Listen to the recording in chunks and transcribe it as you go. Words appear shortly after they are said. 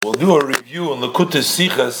We'll do a review on Lekutei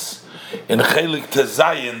Sichas in Chelek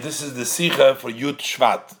Tezayin. This is the Sicha for Yud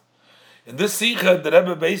Shevat. In this Sicha, the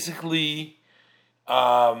Rebbe basically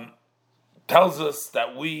tells us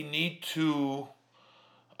that we need to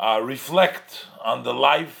reflect on the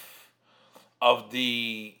life of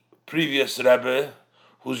the previous Rebbe,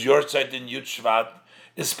 who's Yortzeit in Yud Shevat,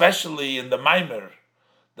 especially in the Maimer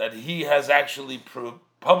that he has actually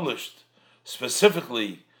published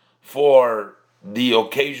specifically for the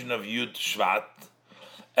occasion of Yud Shevat,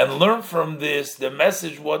 and learn from this the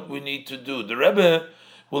message what we need to do. The Rebbe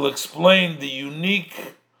will explain the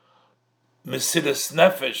unique Mesiras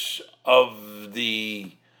Nefesh of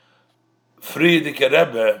the Previous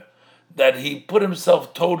Rebbe, that he put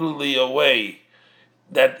himself totally away,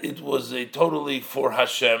 that it was a totally for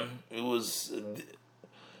Hashem. It was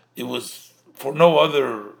for no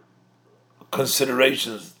other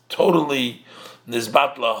considerations. Totally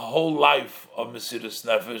Nizbatla, whole life of Mesiras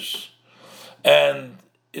Nefesh, and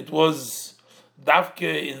it was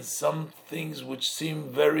Davke in some things which seem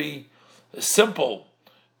very simple,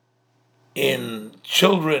 in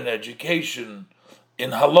children education, in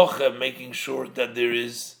halacha, making sure that there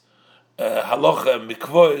is halacha and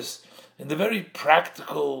mikvos, in the very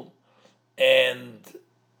practical and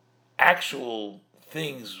actual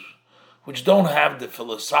things which don't have the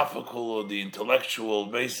philosophical or the intellectual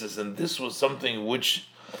basis. And this was something which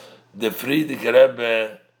the Previous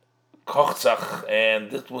Rebbe kochzach,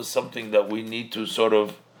 and this was something that we need to sort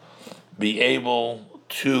of be able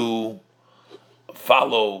to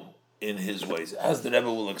follow in his ways, as the Rebbe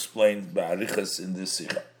will explain ba'arichas in this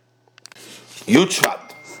sikha. Yud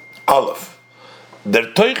Shevat, Aleph.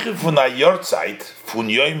 Der Teuche von a Yortzeit, von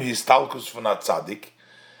Yom Histalkus von a Tzadik,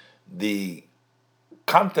 the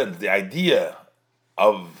content, the idea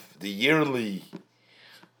of the yearly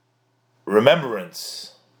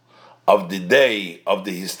remembrance of the day of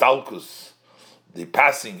the Histalkus, the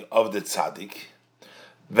passing of the Tzaddik,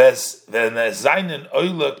 wenn seinen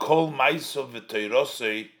Eule kol Maisov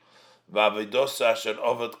v'Teirosei v'Avedosa asher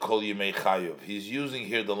ovad kol Yemei Chayav. He's using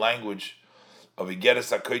here the language of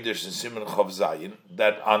Igeres HaKodesh and Siman Chav Zayin,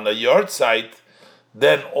 that on the Yortzeit,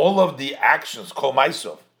 then all of the actions, kol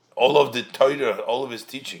Maisov, all of the Torah, all of his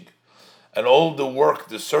teaching, and all the work,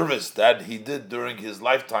 the service that he did during his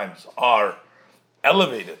lifetimes are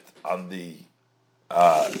elevated on the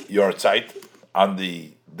Yortzeit, on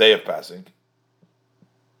the day of passing.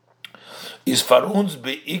 Is faruns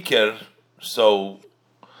be'iker. So,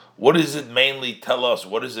 what does it mainly tell us?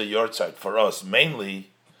 What is a Yortzeit for us? Mainly,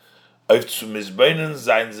 is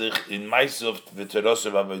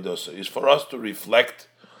for us to reflect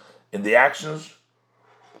in the actions,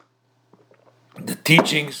 the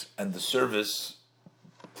teachings, and the service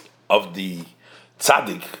of the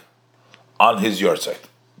tzaddik on his Yortzeit.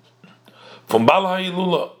 From Bal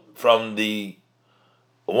HaHilula, from the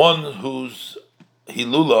one whose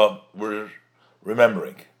Hilula we're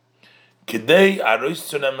remembering. Kidei arois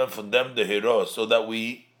tzunem from them the hero, so that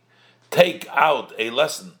we take out a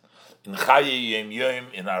lesson in Chaye Yom Yom,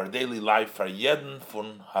 in our daily life, for jeden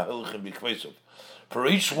von ha'hilchim b'kveisov, for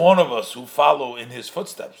each one of us who follow in his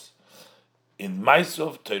footsteps, in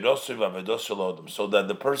Maisov Teirosov Avedos Shalodim, so that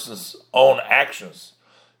the person's own actions,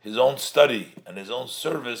 his own study, and his own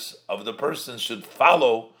service of the person should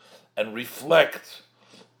follow and reflect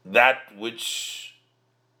that which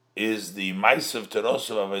is the Maisov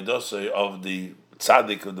Teirosov Avedos of the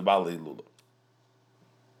Tzaddik of the Bal HaHilula.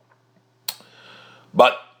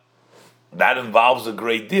 But that involves a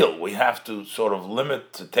great deal. We have to sort of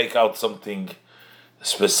limit, to take out something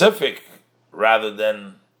specific rather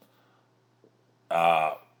than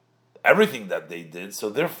everything that they did. So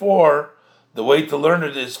therefore, the way to learn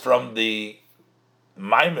it is from the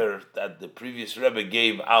Maimer that the previous Rebbe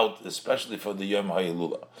gave out, especially for the Yom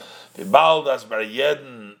HaHilula.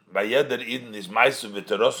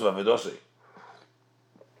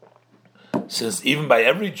 Since even by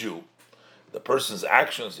every Jew, the person's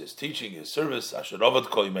actions, his teaching, his service,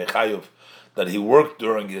 that he worked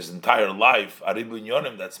during his entire life,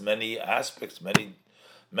 that's many aspects,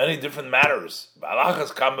 many different matters.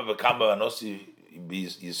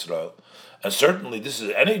 And certainly this is,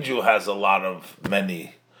 any Jew has a lot of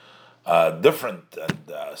many different, and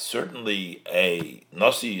certainly a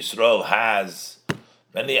Nosi Yisrael has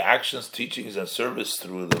many actions, teachings, and service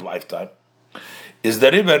through the lifetime. Is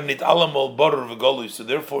the river nit alamol borur v'golui? So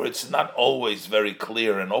therefore, it's not always very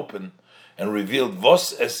clear and open and revealed.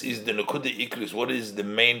 Vos es is the nekude ikris? What is the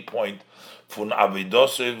main point? Von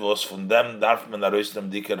avidosei vos von dem darf man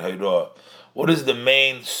aroistem diker hayroa. What is the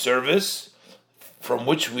main service from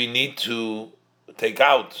which we need to take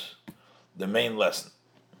out the main lesson?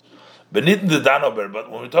 Benitten the Danober,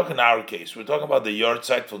 but when we talk in our case, we're talking about the yard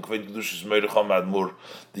site from Kved Kedushas Meirecham Admur,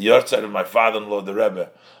 the yard site of my father-in-law, the Rebbe.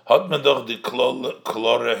 Hat men doch die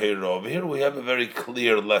klore Hero. Over here we have a very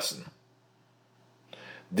clear lesson.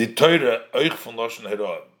 The Torah, euch von Loshen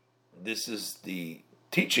Hero. This is the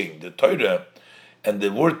teaching, the Torah, and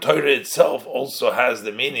the word Torah itself also has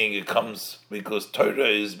the meaning. It comes because Torah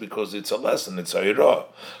is because it's a lesson. It's a Hero.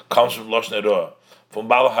 Comes from Loshen Hero, from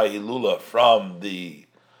Baal HaHilula, from the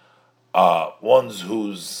ones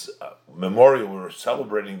whose memorial we're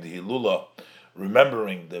celebrating the Hilula,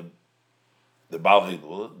 remembering the Baal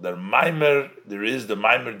Hilula. There is the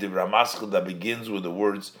Maimer Divra Maschil that begins with the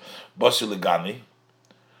words Basi Legani.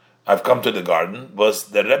 I've come to the garden. Was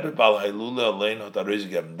the Rebbe Baal Hilula Alein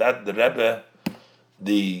Hotarizgem. That the Rebbe,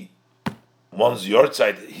 the one's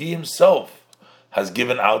yortzeit, he himself has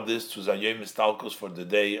given out this to Zayim Mistalkos for the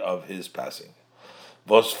day of his passing.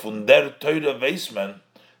 Was von der Teure Weisman,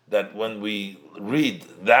 that when we read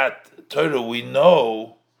that Torah, we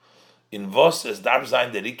know in Vos es darf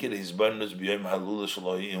sein der Rikir his bonus b'yom halula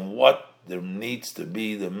shaloi, in what there needs to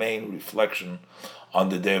be the main reflection on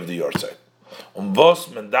the day of the Yortzeit. Vos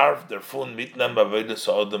men darf der fun mitnem b'avodah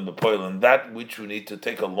sa'odem b'poil, and that which we need to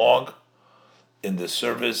take along in the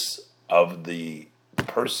service of the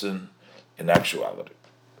person in actuality.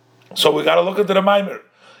 So we got to look into the Maimer.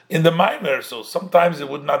 In the Maimer, so sometimes it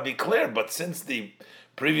would not be clear, but since the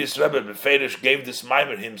previous Rebbe Beferish gave this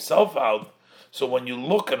Maimer himself out, so when you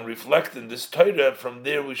look and reflect in this Torah, from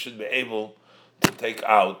there we should be able to take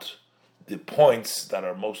out the points that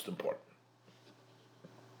are most important.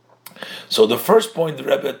 So the first point the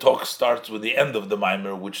Rebbe starts with the end of the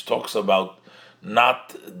Maimer, which talks about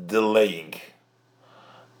not delaying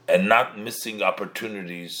and not missing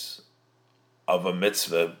opportunities of a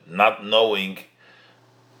mitzvah, not knowing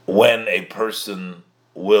when a person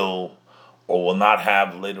will or will not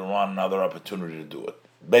have later on another opportunity to do it.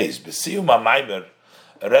 Beis, B'siyum HaMaimer,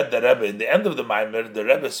 read the Rebbe, in the end of the Maimer, the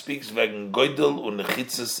Rebbe speaks wegen Goydel und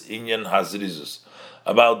Nechitzes Inyan Hazrizus,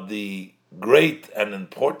 about the great and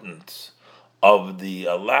importance of the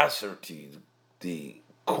alacrity, the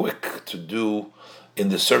quick to do in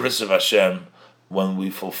the service of Hashem when we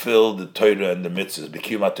fulfill the Torah and the mitzvahs,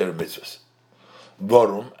 B'kiyum Torah mitzvahs.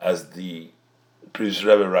 Borum, as the Previous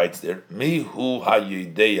Rebbe writes there, Mihu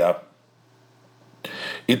HaYedeya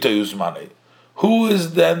who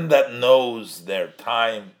is then that knows their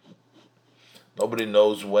time? Nobody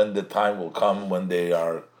knows when the time will come when they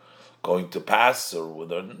are going to pass, or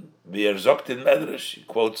whether V'erzokt in Medrash, he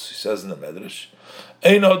quotes, he says in the Medrash,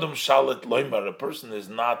 Ein Odom Shalit Loimar, a person is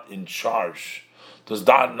not in charge, does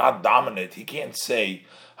not dominate. He can't say,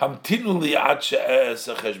 Hamtinu li ad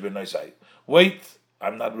she'e'esech b'noisai. Wait,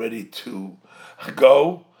 I'm not ready to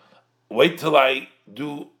go. Wait till I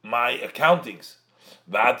do my accountings.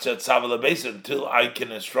 Until I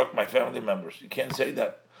can instruct my family members. You can't say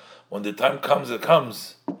that. When the time comes, it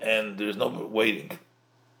comes, and there's no waiting.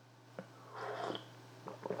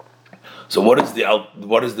 So what is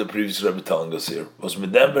the previous Rebbe telling us here?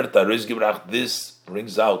 This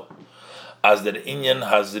brings out as the Inyan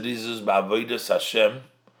Hazrizus Ba'avodas Hashem,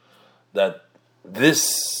 that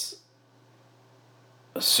this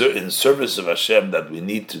in service of Hashem, that we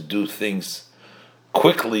need to do things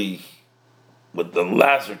quickly, with the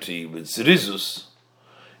alacrity, with zrizus,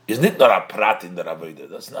 is not a prat in the Avodah.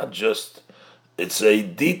 That's not just, it's a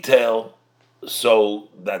detail so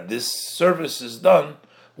that this service is done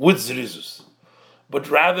with zrizus. But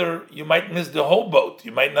rather, you might miss the whole boat.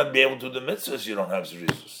 You might not be able to do the mitzvahs, you don't have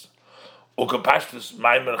zrizus. Ukapashtus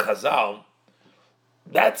Maimer Chazal,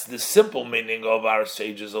 that's the simple meaning of our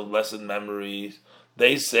sages of lesson memories.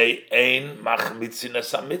 They say, Ein machmitzin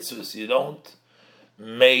es mitzvahs. You don't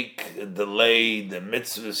delay the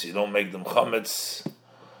mitzvahs, you don't make them chametz.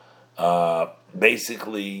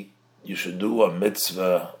 Basically, you should do a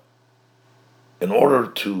mitzvah in order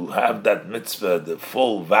to have that mitzvah, the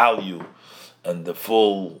full value and the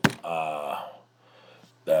full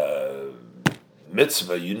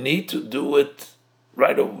mitzvah. You need to do it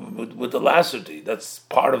right with alacrity. That's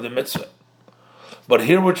part of the mitzvah. But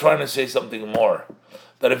here we're trying to say something more.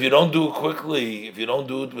 That if you don't do it quickly, if you don't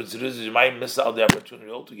do it with zrizus, you might miss out the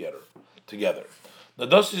opportunity altogether. Now,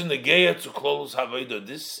 this is negeya to close haveda.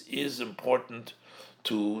 This is important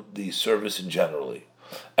to the service in generally.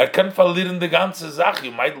 Kann verlieren die ganze Sache.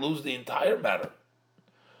 You might lose the entire matter.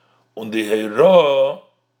 Und die Hero,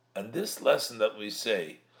 and this lesson that we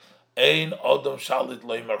say, Ein Odom Shalit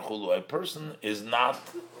Loimar Chulu. A person is not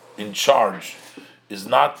in charge, does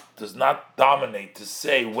not dominate to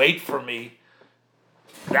say, wait for me.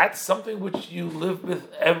 That's something which you live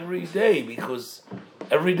with every day, because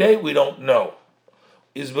every day we don't know.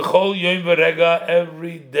 is b'chol yom v'rega,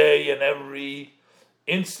 every day and every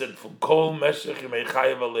instant, from kol meshech yemei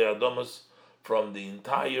chayav alei adomus, from the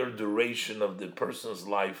entire duration of the person's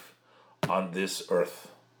life on this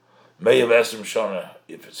earth. May have Esrim Shana,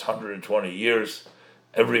 if it's 120 years,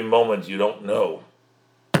 every moment you don't know.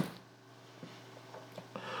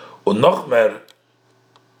 Unochmer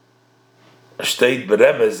steht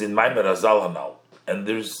beremez in Maimer Azal Hanal, and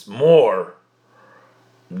there's more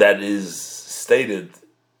that is stated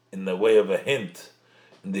in the way of a hint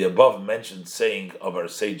in the above mentioned saying of our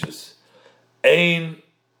sages. Ein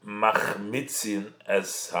machmitzin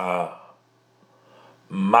es ha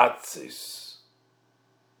matzis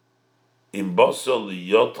im boso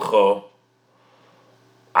liyotcho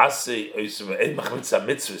ase oisve ein machmitzah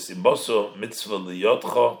mitzvahs im boso mitzvah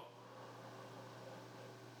liyotcho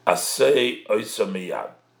ase oisve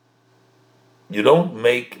miyad. You don't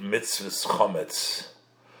make mitzvahs chometz,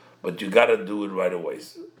 but you got to do it right away.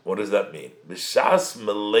 What does that mean? B'shas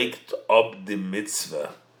melekt ob the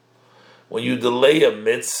mitzvah. When you delay a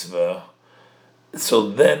mitzvah, so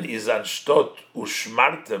then is anstot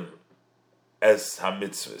ushmartem es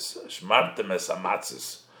ha-mitzvahs, shmartem es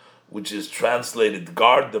ha-matzis, which is translated,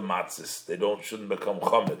 guard the matzis, they shouldn't become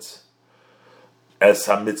chometz, es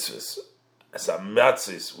ha-mitzvahs, es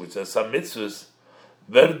ha-matzis, which is ha-mitzvahs,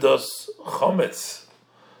 verdos chometz,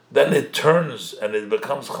 then it turns and it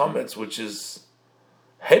becomes chometz, which is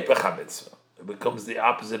hepech ha-mitzvah, it becomes the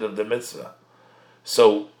opposite of the mitzvah.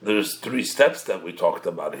 So there's 3 steps that we talked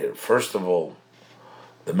about here. First of all,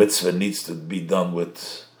 the mitzvah needs to be done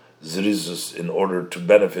with zrizus in order to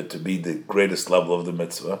benefit, to be the greatest level of the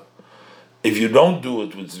mitzvah. If you don't do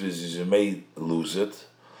it with zrizus, you may lose it.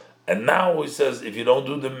 And now he says, if you don't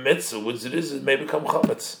do the mitzvah with zrizus, it may become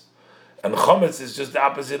chametz. And chametz is just the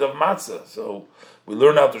opposite of matzah. So we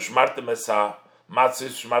learn how to shmartem esa matzah,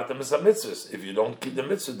 shmartem esa mitzvahs. If you don't keep the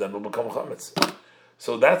mitzvah, then it will become chametz.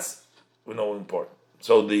 So that's important.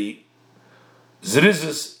 So the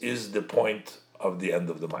zrizus is the point of the end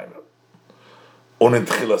of the Maimer.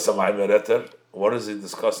 What does it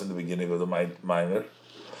discuss in the beginning of the Maimer?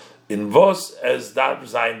 In vos as darf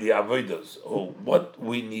sein the avodas, what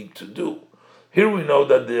we need to do. Here we know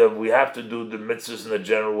that we have to do the mitzvahs in a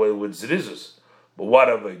general way with zrizus. But what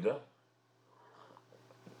avodah?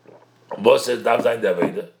 Vos as darf sein the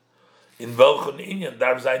avodah. In welchen inyan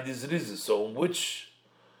darf sein the zrizus. So in which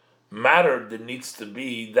matter there needs to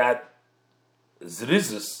be that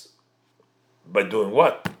zrizus, by doing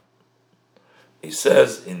what? He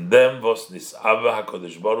says, in them was nisava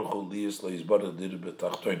HaKadosh Baruch Hu liyis le'yizbarach dir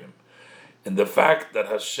b'tachtonim. In the fact that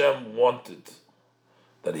Hashem wanted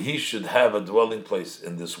that he should have a dwelling place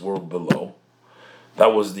in this world below,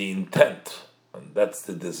 that was the intent, and that's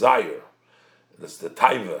the desire, that's the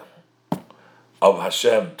taiva of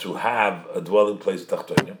Hashem, to have a dwelling place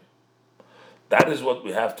tachtonim. That is what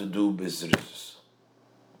we have to do b'zrizus.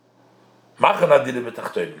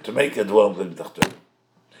 To make a dwelling place b'tachtonim.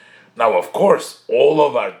 Now, of course, all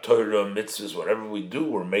of our Torah mitzvahs, whatever we do,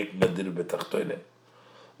 we're making a dir b'tachtonim.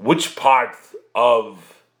 Which part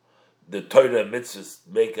of the Torah mitzvahs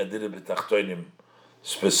make a dir b'tachtonim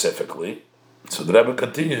specifically? So the Rebbe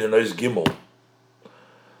continues in Ois Gimel.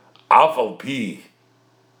 Afal pi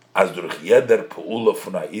as durch jeder peula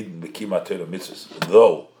von ha'idin b'kima Torah mitzvahs.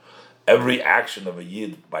 Though every action of a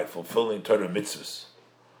yid by fulfilling Torah mitzvahs,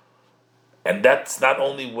 and that's not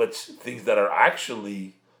only things that are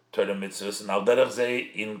actually Torah mitzvahs, and al derech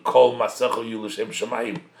zeh in kol masecho yulashem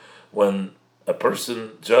shemayim, when a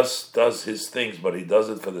person just does his things, but he does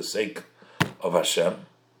it for the sake of Hashem,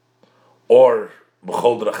 or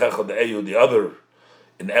b'chol drachecha de'eyu, the other,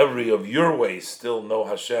 in every of your ways still know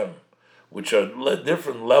Hashem, which are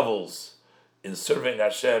different levels in serving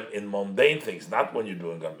Hashem in mundane things, not when you're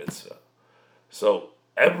doing a mitzvah. So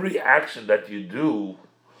every action that you do,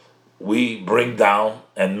 we bring down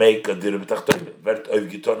and make a dir b'tachtonim. Vert oiv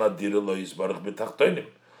gitona dir lo yisbarach b'tachtonim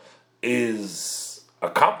is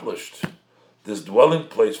accomplished, this dwelling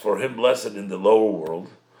place for him blessed in the lower world,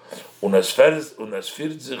 und es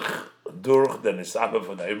führt sich durch den Isabe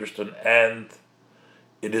von der Ebersten, and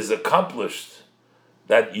it is accomplished,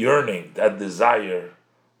 that yearning, that desire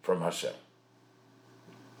from Hashem.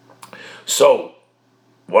 So,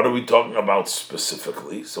 what are we talking about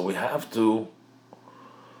specifically? So we have to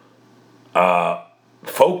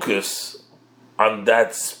focus on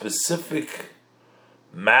that specific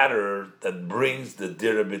matter that brings the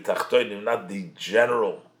dir b'tachtonim, not the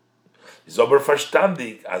general. Is aber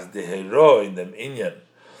verstandig as the hero in dem inyan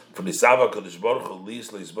from the Sava Kadosh Baruch Hu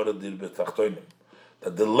liyis le'yizbarach dir b'tachtonim,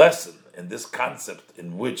 that the lesson in this concept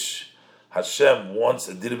in which Hashem wants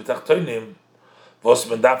a dir b'tachtonim, Was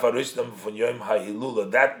man darf errichten von Yom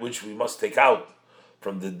HaHilula, that which we must take out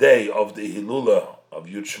from the day of the Hilula of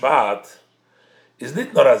Yud Shevat, is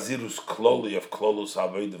not nur azirus kloli of klolus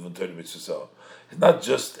havodah von Torah mitzvah. It's not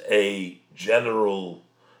just a general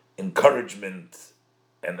encouragement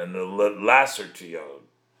and an lacerty of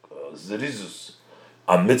zerizus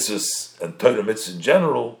on mitzvahs and Torah mitzvahs in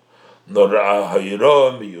general, nor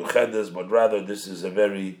hayirah miyuchedes, but rather this is a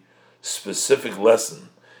very specific lesson.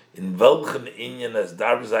 In welchen inyan es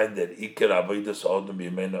darf sein der iker avodas odom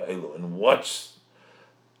b'yemenu elu. In what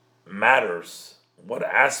matters, what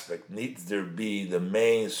aspect needs there be the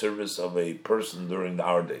main service of a person during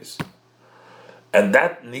our days, and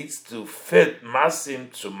that needs to fit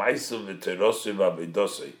masim to maisu v'terosu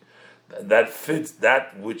v'avidosei. That fits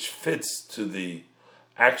that which fits to the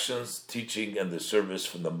actions, teaching, and the service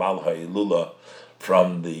from the Baal HaIlula,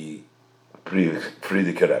 from the Previous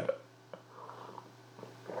Rebbe.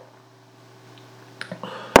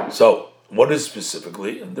 So, what is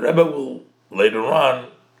specifically, and the Rebbe will later on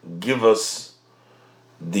give us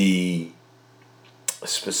the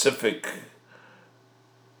specific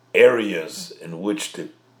areas in which the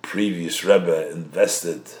previous Rebbe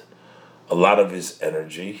invested a lot of his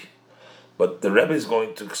energy, but the Rebbe is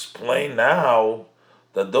going to explain now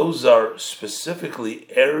that those are specifically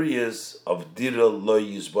areas of Dira Lo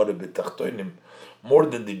Yizbore B'Tachtonim, more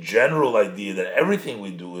than the general idea that everything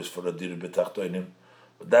we do is for a Dira B'Tachtonim,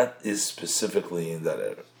 but that is specifically in that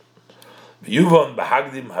area. V'yuvon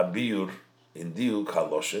b'hagdim habiyur in diuk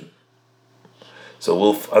haloshin. So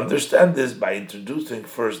we'll understand this by introducing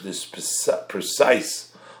first this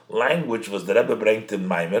precise language was the Rebbe brings in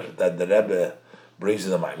Maimer, that the Rebbe brings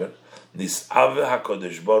in the Maimer. Nis'ave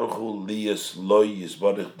HaKadosh Baruch Hu liyas lo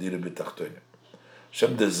yizbarich dira b'tachtonim.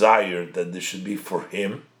 Hashem desired that this should be for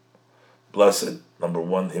Him, blessed, number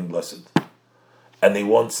one, Him blessed. And He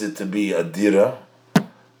wants it to be a dira,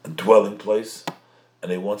 a dwelling place,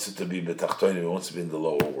 and He wants it to be b'tachtonim, He wants it to be in the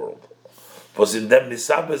lower world. This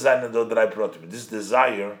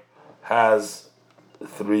desire has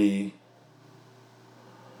three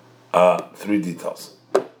details.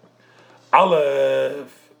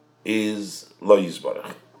 Aleph is lo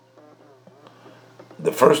yizbarach.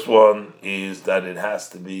 The first one is that it has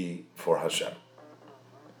to be for Hashem.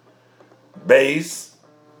 Beis,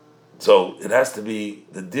 so it has to be,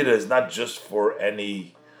 the dira is not just for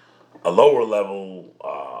a lower level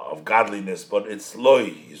of godliness, but it's lo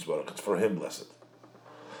yizbarach, it's for Him blessed.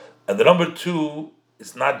 And the number two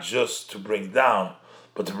is not just to bring down,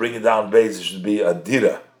 but to bring it down beis, it should be a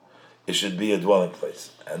dira, it should be a dwelling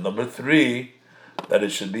place. And number three, that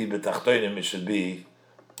it should be b'tachtonim, it should be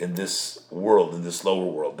in this world, in this lower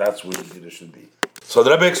world. That's where the dira should be. So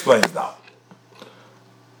the Rebbe explains now.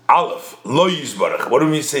 Aleph, lo yizbarach. What do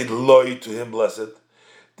we say lo to Him blessed?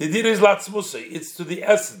 The dira is latzmusay. It's to the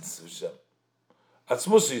essence of Hashem.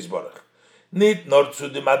 Atzmusay yizbarach. Nicht nor to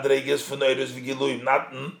the madreges v'noiros v'giluim.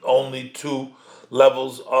 Not only two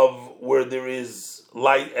levels of where there is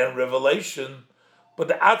light and revelation, but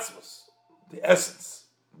the atzmus, the essence.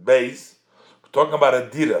 Base. We're talking about a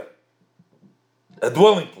dira, a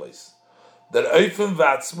dwelling place. That oifen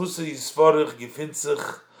v'atzmusay yisvarach gefindt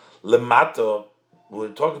sich lemato. We're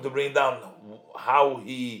talking to bring down how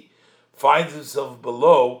He finds Himself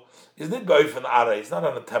below. Is not ba'ofen ara. It's not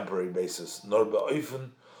on a temporary basis. Nor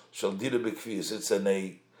ba'ofen shall dira b'kfiyas. It's in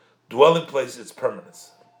a dwelling place. It's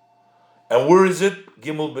permanence. And where is it?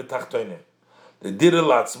 Gimel b'tachtonim. The dira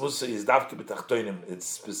latzmusa is davke b'tachtonim. It's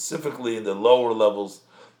specifically in the lower levels.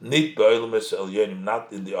 Nit ba'olam elyonim,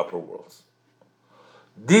 not in the upper worlds.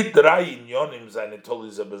 Dit drei inyonim zayne toli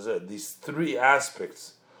zabazeh. These three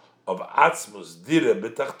aspects of atzmus, dira,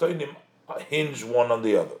 b'tachtonim hinge one on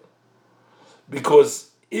the other. Because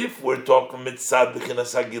if we're talking mitzad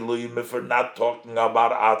b'chinas hagiluyim, if we're not talking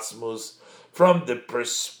about atzmus from the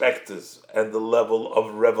perspectives and the level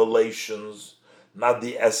of revelations, not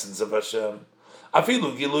the essence of Hashem,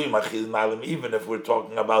 afilu giluyim achil nalim, even if we're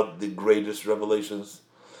talking about the greatest revelations,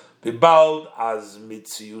 bibald as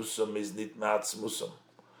mitziusam is nit ma'atzmusam.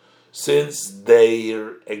 Since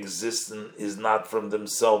their existence is not from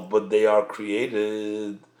themselves, but they are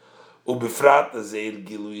created, ubifrat azeir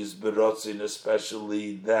gilu is berotzin,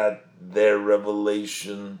 especially that their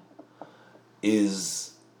revelation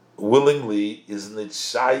is willingly is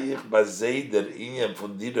nitshayich bazeider inyam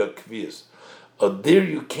von dira kvius. There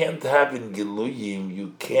you can't have in giluyim,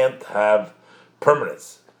 you can't have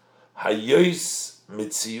permanence. Hayois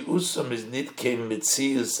mitziusam is nit kein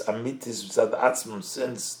mitzius amitis v'zad atzmum,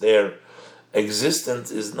 since their existence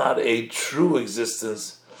is not a true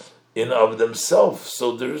existence in of themselves.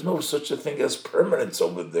 So there is no such a thing as permanence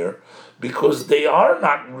over there, because they are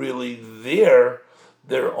not really there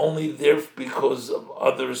they're only there because of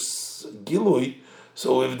others' gilui.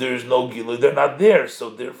 So if there's no gilui, they're not there. So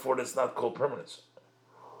therefore, it's not called permanence.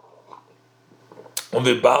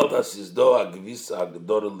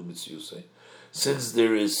 Since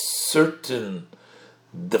there is certain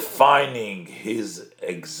defining his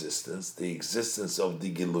existence, the existence of the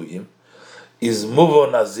giluyim, is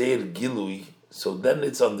muvon azer gilui. So then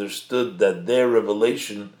it's understood that their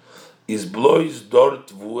revelation is blois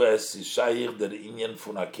dort vues shayich der inyan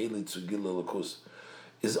fun akeli zu gilulakus,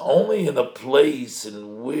 is only in a place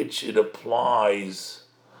in which it applies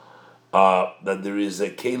that there is a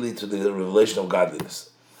keli to the revelation of godliness.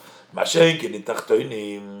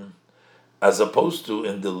 As opposed to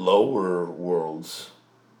in the lower worlds,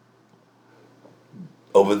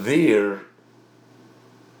 over there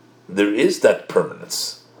is that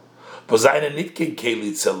permanence. That's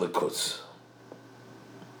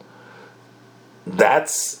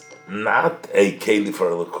not a keli for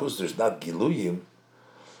elikus. There's not giluyim.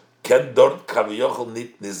 Ken dort kaviyachol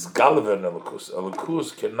nit nisgalven elikus.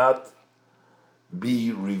 Elikus cannot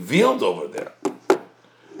be revealed over there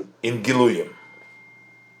in giluyim.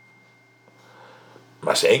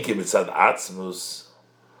 Masha'enki mitzad atzmus.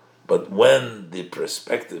 But when the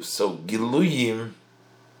perspective, so giluyim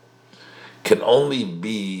can only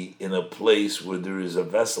be in a place where there is a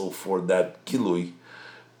vessel for that gilui,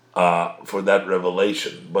 for that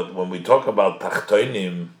revelation. But when we talk about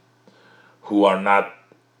tachtonim, who are not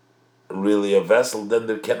really a vessel, then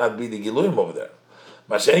there cannot be the giluyim over there.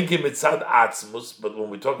 Mashenki mitzad atzmus. But when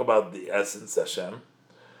we talk about the essence Hashem,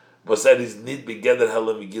 Vosed is nid begeder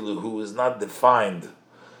helam gilu, who is not defined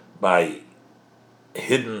by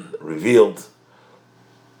hidden, revealed.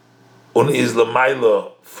 Un is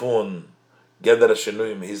lamaila fun geder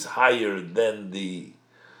shenuyim. He's higher than the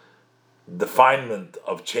definement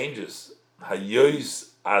of changes. Hayois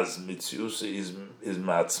as mitzius is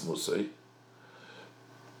matzmusay.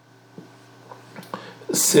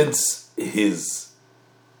 Since his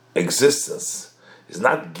existence is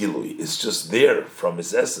not gilui, it's just there from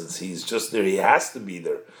his essence. He's just there. He has to be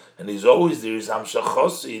there, and he's always there. He's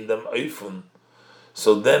hamshachosi in them oifun.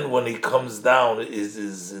 So then, when he comes down,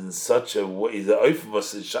 is in such a way. The oifun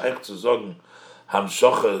was shaykh zu sagen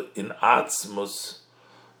hamshacha in atzmus.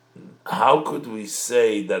 How could we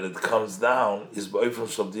say that it comes down is ba'oifun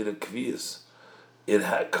shabdira kviyas?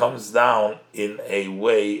 It comes down in a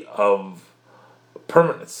way of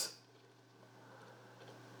permanence.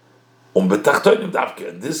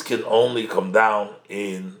 This can only come down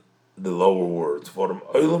in the lower worlds. Because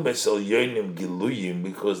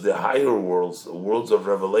the higher worlds, the worlds of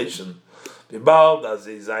revelation, since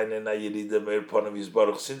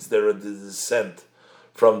they're a descent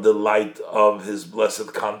from the light of his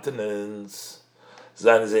blessed continents,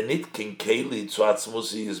 so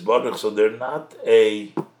they're not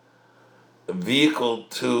a vehicle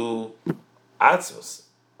to Atzmus.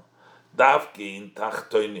 Davke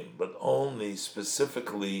tachtoinim, but only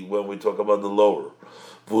specifically when we talk about the lower.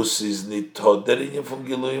 Vusis nitoderinim from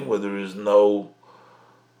giluyim, where there is no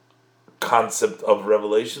concept of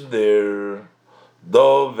revelation there.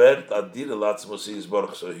 Do vert adira latzmus is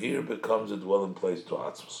baruch. So here becomes a dwelling place to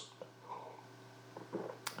atzmus.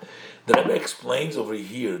 The Rebbe explains over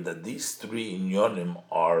here that these three inyonim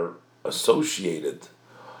are associated.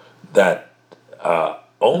 That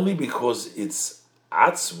only because it's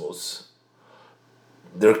atzmus,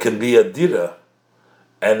 there can be a dira,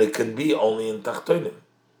 and it can be only in tachtonim.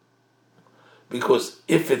 Because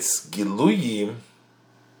if it's giluyim,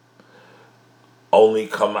 only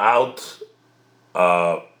come out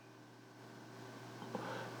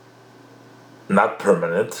not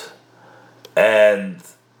permanent, and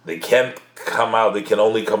they can't come out. They can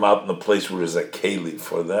only come out in a place where there's a keli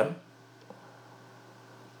for them,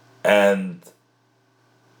 and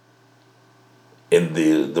in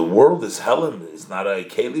the world is Helen, is not a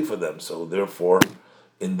keli for them, so therefore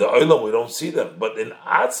in the Olam we don't see them. But in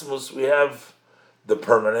Atzmus we have the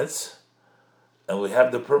permanence, and we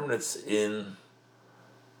have the permanence in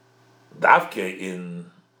Davke,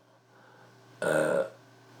 in the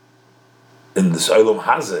Olam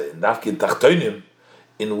Hazeh, in Davke Tachtonim,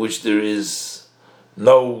 in which there is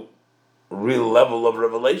no real level of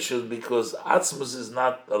revelation, because Atzmus is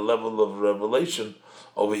not a level of revelation.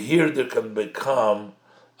 Over here, there can become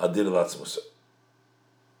a dir latzmus.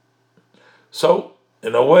 So,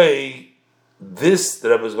 in a way, this the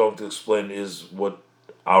Rebbe is going to explain is what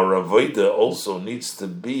our avodah also needs to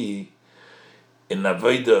be, in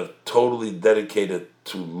avodah totally dedicated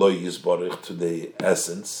to lo yisbarich, to the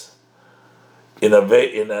essence, in a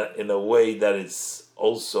way that it's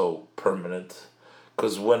also permanent,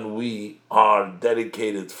 because when we are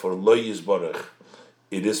dedicated for lo yisbarich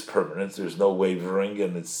it is permanent. There's no wavering,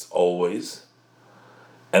 and it's always.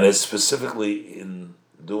 And it's specifically in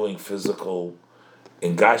doing physical,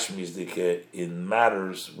 in gashmizdike, in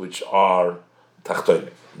matters which are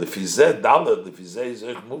tachtonim. The fizeh dalet, the fizeh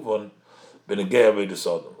zoich move on, benegei avodah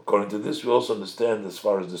sodom. According to this, we also understand as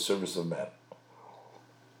far as the service of man.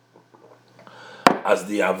 As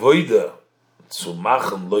the avodah zu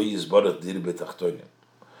machen lo yizbarach dir betachtonim,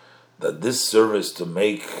 that this service to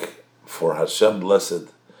make for Hashem blessed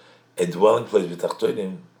a dwelling place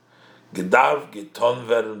betachtonim, gedarf geton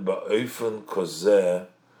werden beofen kozeh.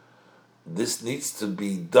 This needs to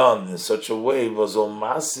be done in such a way was all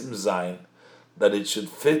masim zayin, that it should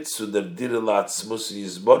fit to the dirilat smusi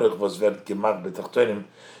yizborach was wird gemacht betachtonim.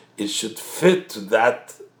 It should fit to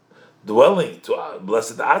that dwelling, to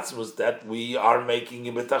blessed atzmus that we are making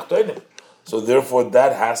in betachtonim. So therefore,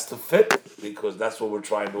 that has to fit because that's what we're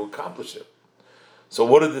trying to accomplish. It. So,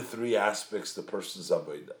 what are the three aspects the person's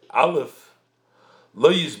avodah? Aleph, lo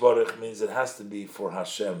yizborach means it has to be for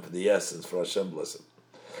Hashem, for the essence, for Hashem blessed.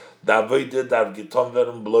 The avodah that giton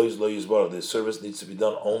veren blois lo yizborach. The service needs to be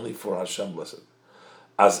done only for Hashem blessed.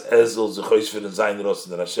 As ezel zechois for the zayin rosen,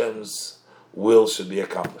 that Hashem's will should be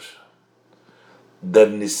accomplished. Der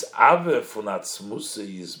nisave von atzmuse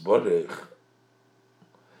yizborach.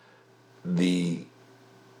 The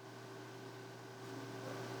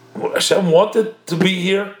Hashem wanted to be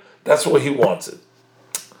here. That's what He wanted.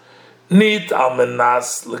 Nit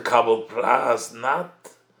almenas lekabel pras,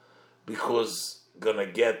 not because gonna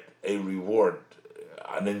get a reward,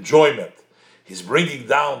 an enjoyment. He's bringing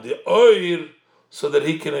down the oil so that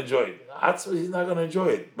he can enjoy it. Atzma, he's not gonna enjoy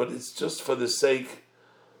it, but it's just for the sake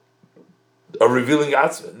of revealing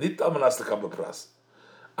atzma. Nit almenas lekabel pras.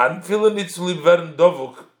 And feeling it to live very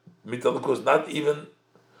dovuk. Not even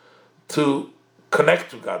to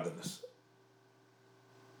connect to godliness.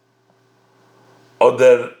 Or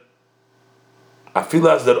there, I feel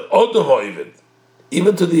as there odom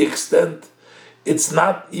even to the extent it's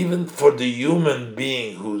not even for the human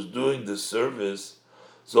being who's doing the service.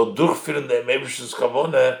 So durchführen the Mebish's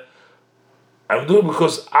kavona. I'm doing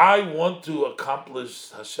because I want to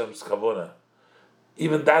accomplish Hashem's kavona.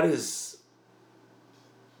 Even that is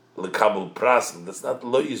lekabel pras. That's not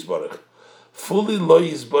lo yizbarach. Fully lo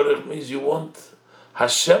yizbarach means you want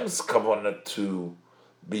Hashem's kavanah to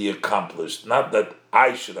be accomplished, not that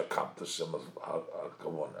I should accomplish some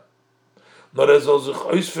kavanah.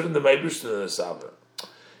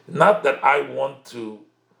 Not that I want to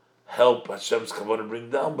help Hashem's kavanah bring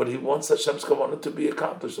down, but He wants Hashem's kavanah to be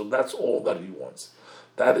accomplished. So that's all that He wants.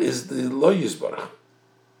 That is the lo yizbarach.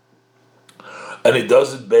 And He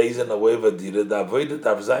does it based in a way of adira.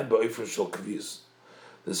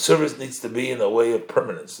 The service needs to be in a way of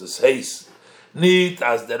permanence. This haste need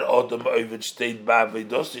as that autumn ovid state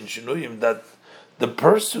shinuyim, that the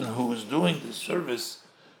person who is doing the service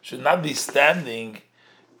should not be standing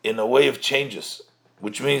in a way of changes,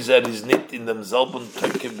 which means that he's nit in themselben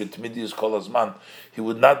toikim bitmidius kol hazman. He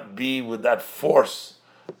would not be with that force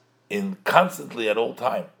in constantly at all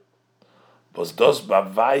time. Was das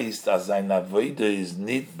beweist, dass seine Avodah is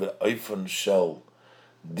nicht beöfen shel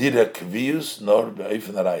direk vius nor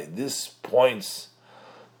beöfen arai. This points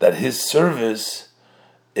that his service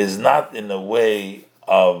is not in a way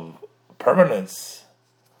of permanence,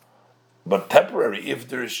 but temporary. If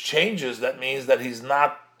there is changes, that means that he's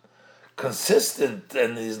not consistent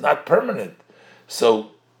and he's not permanent.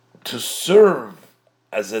 So to serve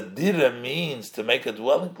as a dira means, to make a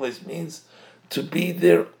dwelling place means to be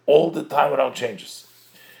there all the time without changes.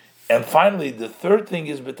 And finally, the third thing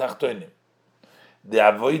is betachtonim. The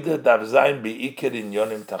avodah dav zayin beikar in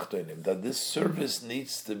yonim tachtonim. That this service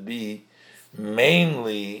needs to be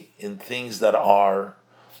mainly in things that are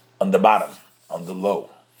on the bottom, on the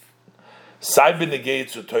low. Sai b'negei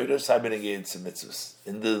to Torah, sai b'negei to mitzvahs.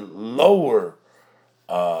 In the lower,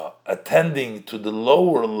 attending to the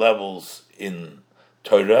lower levels in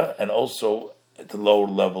Torah, and also at the lower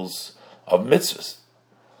levels of mitzvahs,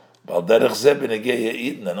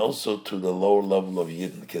 and also to the lower level of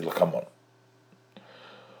yidden. Come on.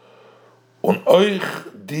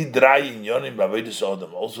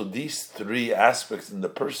 Also, these three aspects in the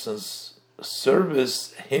person's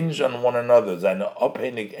service hinge on one another.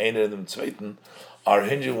 Are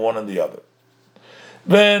hinging one on the other.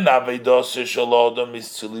 When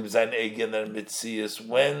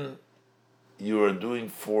you are doing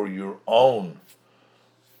for your own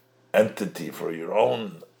entity, for your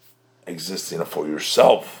own existing, for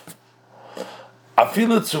yourself,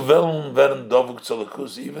 even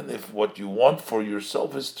if what you want for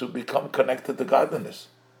yourself is to become connected to godliness,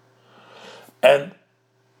 and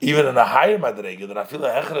even in a higher madrega, that I feel a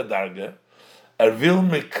hechra darga, will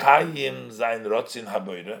mekayim zayin rotzin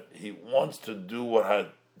haboyre. He wants to do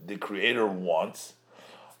what the Creator wants.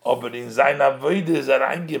 Aber in zayin avoide is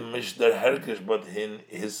reingemischt der herkish, but in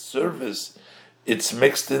his service, it's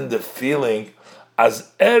mixed in the feeling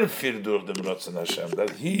as fir durch dem rotzin Hashem,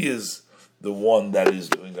 that he is the one that is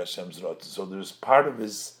doing Hashem's rotzin. So there's part of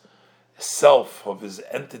his self, of his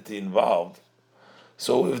entity involved.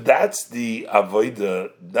 So if that's the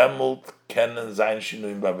avoider, demult kenen zayin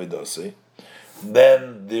shinuim b'avodosei,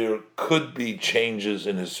 then there could be changes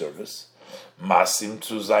in his service. Masim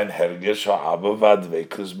zu zayin hergesh ha'ava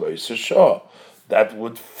v'advekus b'yisur, that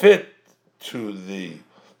would fit to the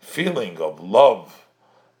feeling of love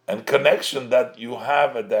and connection that you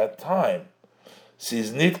have at that time.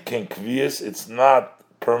 Siz nit ken kvies, it's not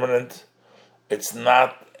permanent, it's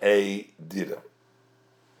not a dira.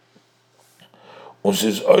 And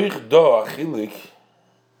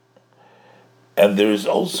there is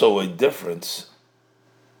also a difference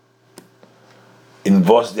in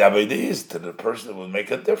what the Avodah is to the person that will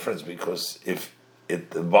make a difference, because if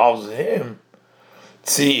it involves him,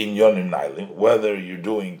 see in Yonim Nailim, whether you're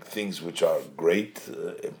doing things which are great,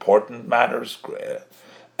 important matters,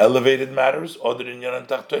 elevated matters, or in Yonim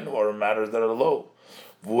Tachtonim, or matters that are low.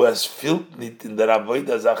 In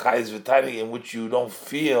which you don't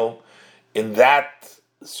feel in that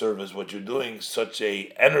service, what you're doing, such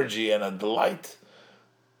a energy and a delight,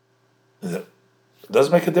 it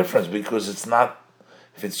does make a difference, because it's not,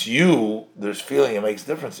 if it's you, there's feeling, it makes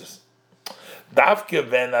differences. Only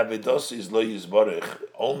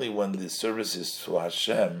when the service is to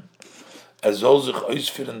Hashem, as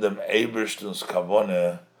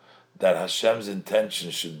that Hashem's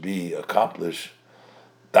intention should be accomplished,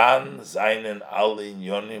 dann seinen alle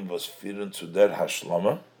Inyonim was führen zu der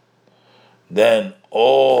Hashlama, then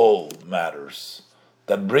all matters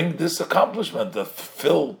that bring this accomplishment,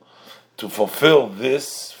 to fulfill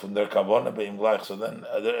this from their kavanah beim gleich. So then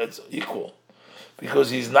it's equal, because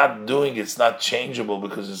he's not doing it, it's not changeable,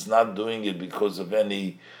 because it's not doing it because of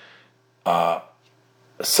any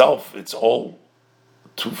self. It's all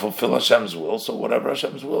to fulfill Hashem's will. So whatever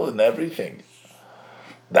Hashem's will in everything,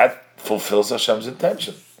 that fulfills Hashem's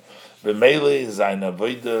intention. So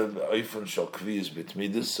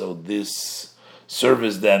this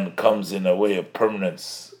service then comes in a way of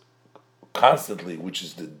permanence constantly, which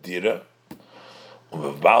is the dira.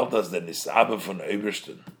 And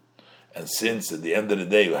since at the end of the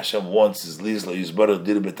day Hashem wants his lizla yisbarach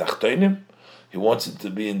dira betachtonim, he wants it to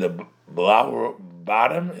be in the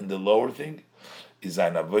bottom, in the lower thing. His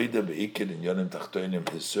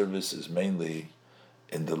service is mainly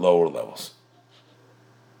in the lower levels.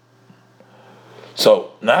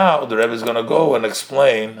 So now the Rebbe is going to go and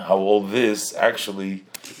explain how all this actually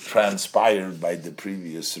transpired by the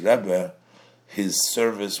previous Rebbe. His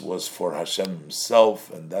service was for Hashem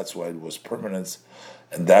himself, and that's why it was permanent,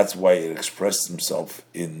 and that's why it expressed himself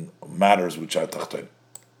in matters which are tachton.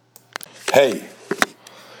 Hey,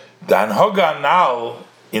 Dan Hoga now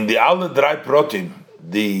in the alle drei protim,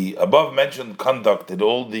 the above mentioned conduct in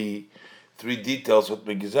all the three details, what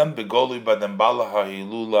begizem begoli by the bala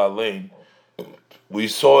ha'ilula lane. We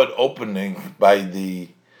saw it opening by the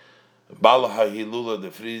Bala HaHilula, the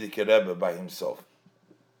Previous Rebbe, by himself.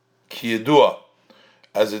 Ki yedua,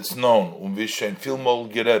 as it's known, vishen filmol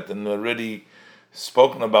geret, and already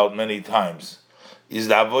spoken about many times, is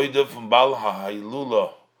the avodah from Bala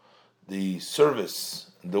HaHilula, the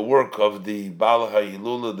service, the work of the Bala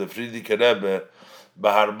HaHilula, the Previous Rebbe,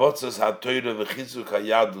 b'harbotzas ha'toira v'chizuk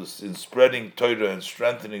ha'yadus, in spreading Torah and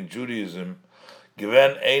strengthening Judaism.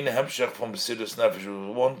 Given ein hemshech from Mesirus Nefesh,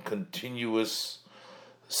 was one continuous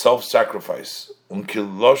self-sacrifice.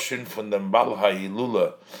 Kiloshin from the Bal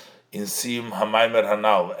HaHilula in Siyum HaMaimer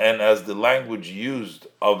Hanal, and as the language used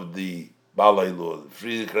of the Bal HaHilula, the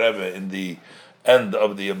Previous Rebbe, in the end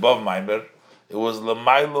of the above Maimer, it was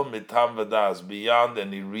L'maylo mitam v'das, beyond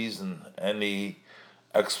any reason, any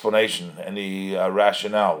explanation, any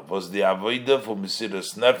rationale. Was the avodah for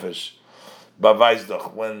Mesirus Nefesh.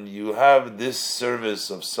 When you have this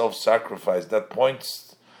service of self-sacrifice, that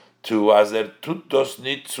points to as tutos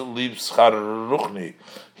nit zu lieb schar ruchni.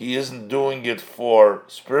 He isn't doing it for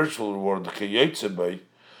spiritual reward,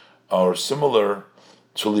 or similar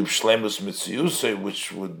to lieb shlemus mitziyuse,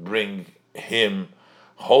 which would bring him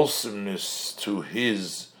wholesomeness to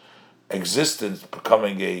his existence,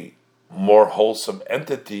 becoming a more wholesome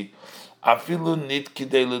entity. Even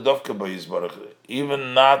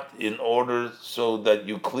not in order so that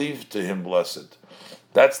you cleave to him, blessed.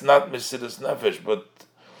 That's not Mesirus Nefesh, but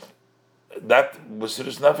that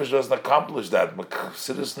Mesiras Nefesh doesn't accomplish that.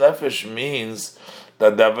 Mesiras Nefesh means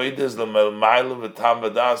that the Avodah is the Melmaila v'tam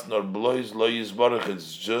v'das nor blois lo yizbarach.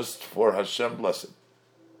 It's just for Hashem blessed.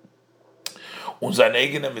 Und sein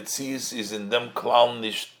eigener Metzies is in dem Klal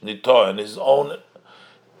nito, and his own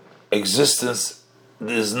existence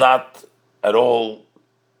is not at all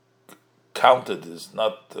counted. Is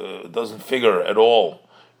not doesn't figure at all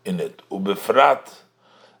in it. Ubefrat,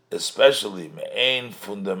 especially me'ein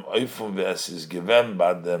von dem Eifum v'es is given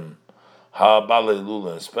by them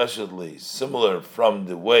ha'balei, especially similar from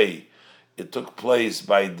the way it took place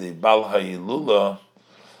by the Bal Ha'ilula.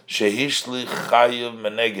 Shehishli chayiv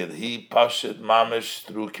meneged. He pashet mamish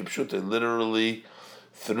through kipshuta, literally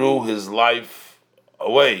threw his life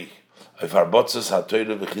away.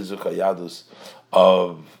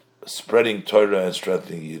 Of spreading Torah and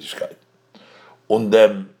strengthening Yiddishkeit. Und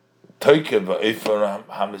dem Teuke v'eifar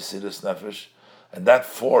ha-Mesiras Nefesh, and that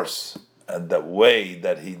force and that way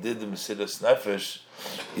that he did the Mesiras Nefesh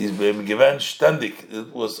is being given ständig.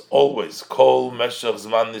 It was always kol meshach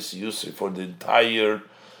zman nis yusri, for the entire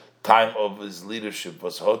time of his leadership,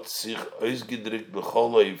 was hot sich ausgedrückt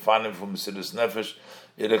b'chol ha'yifanim from Mesiras Nefesh.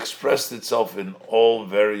 It expressed itself in all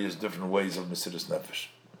various different ways of Mesiras Nefesh.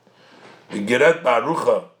 The Geret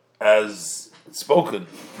Barucha, as spoken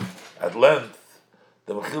at length,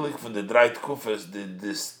 the Mechilik from the Dreit Kufas,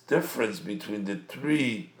 this difference between the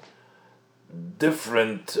three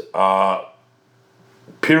different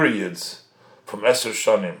periods from Eser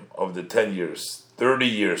Shonim of the 10 years, 30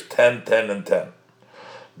 years, 10, 10, and 10.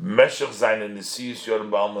 Meshach Zayin Nisiyus Yorim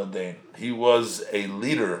Ba'almadein. He was a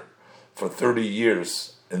leader for 30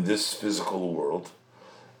 years in this physical world,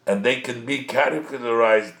 and they can be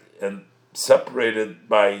categorized and separated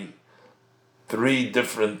by three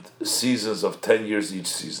different seasons of 10 years each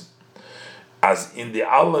season. As in the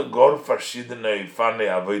alle gor verschiedene Fane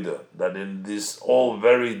Avodah, that in these all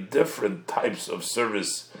very different types of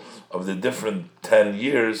service of the different 10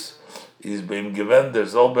 years, he's been given the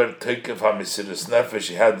Zolber Tekev HaMesiras Nefesh.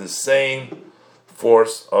 He had the same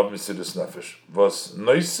force of Mesiras Nefesh. Was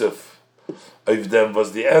Neusef of them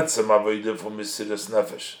was the Etzem Avodah for Mesiras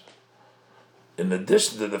Nefesh. In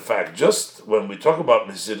addition to the fact, just when we talk about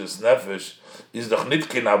Mesiras Nefesh, is doch nit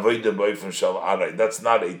kein Avodah b'ofen shel aray. That's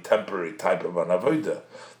not a temporary type of an Avodah.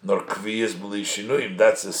 Nor kviyas b'li shinuim.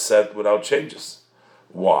 That's a set without changes.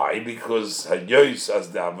 Why? Because hayois,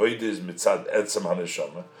 as the Avodah is mitzad etzem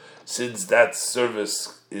haneshama, since that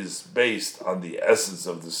service is based on the essence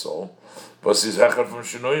of the soul, but is hecher from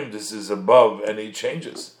shinuim. This is above any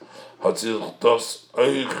changes. Hatzil dos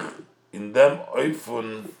oich in them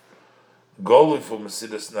oifun golui for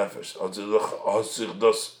Mesiras Nefesh. Hatzil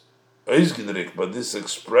dos but this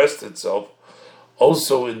expressed itself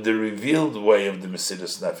also in the revealed way of the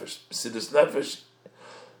Mesiras Nefesh. Mesiras Nefesh,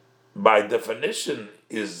 by definition,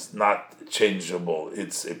 is not changeable;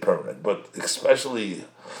 it's a permanent. But especially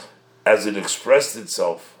as it expressed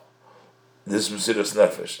itself, this Mesiras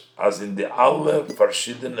Nefesh, as in the alle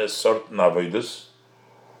verschiedene Sorten Avodas,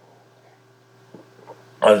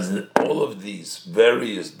 as in all of these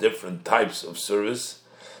various different types of service,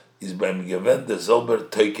 is by given the Zolber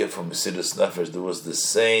Teike from Mesiras Nefesh. There was the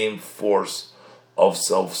same force of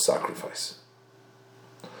self-sacrifice.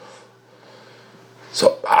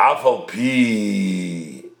 So Afal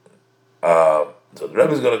P. So the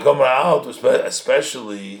Rebbe is going to come out,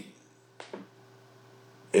 especially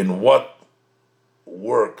in what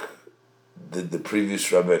work did the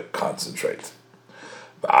previous Rebbe concentrate.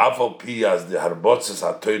 Afal P as the Harbotzes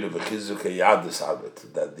HaTorah v'chizuk Yadis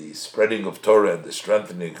Habit, that the spreading of Torah and the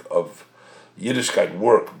strengthening of Yiddishkeit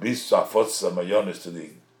work, bis zu Afotzes HaMayonis, to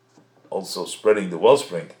the also spreading the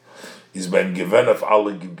wellspring, is been given of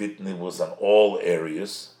alle Gebitten, was on all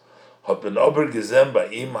areas. Hat ben ober gesehen bei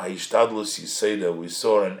ihm ha'ishtadlus yiseda, we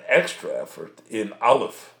saw an extra effort in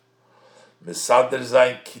Aleph, mesader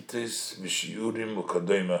sein kitis v'shiurim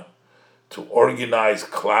u'kadoima, to organize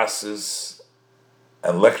classes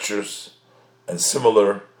and lectures and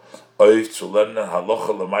similar, to learn halacha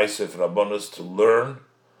l'maaseh rabbanos, to learn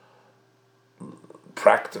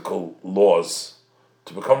practical laws,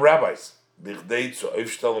 to become rabbis, in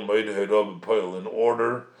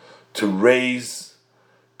order to raise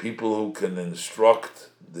people who can instruct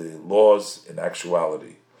the laws in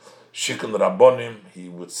actuality. Shikun rabbonim, he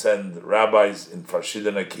would send rabbis in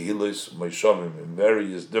farshidana kehilos moishavim, in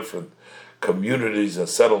various different communities and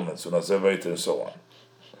settlements, and so on.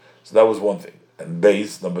 So that was one thing. And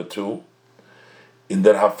base, number two, in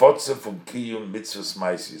the Hafotze from Kiyum Mitzvahs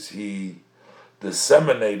Maisis, he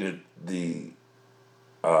disseminated the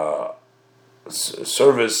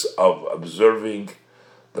service of observing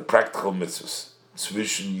the practical mitzvahs.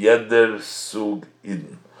 zwischen jeder Sug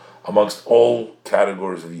Eden, amongst all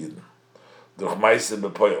categories of Eden. Durch Meise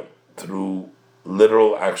bepoil, through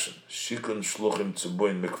literal action. Shikun shluchim zu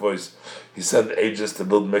boin mikvos. He sent agents to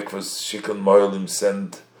build mikvos. Shikun moilim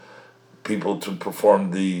sent people to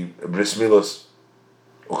perform the bris milos.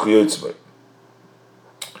 And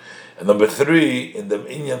number 3, in the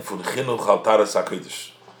inyan fun chinuch al taras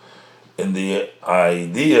hakodesh, in the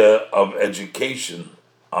idea of education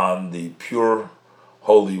on the pure,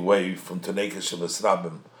 holy way from Tanekah Shabbat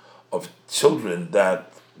Rabbim, of children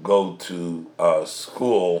that go to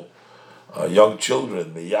school, young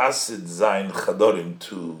children, Meyasid Zayin Chadorim,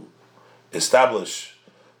 to establish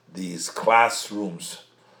these classrooms.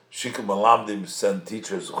 Shikum Alamdim send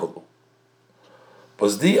teachers.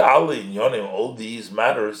 But the Ali in Yonim, all these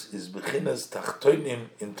matters is Bechinas Tachtoinim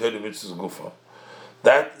in Torah Mitzvahs Gufa.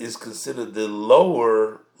 That is considered the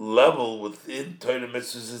lower level within Torah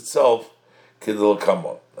Mitzvahs itself, Kidul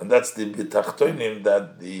Kamon. And that's the Tachtoinim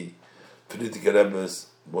that the Previous Rebbe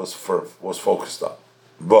was focused on.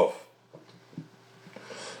 Both.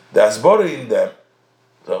 The Asbora in them.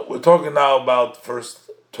 So we're talking now about first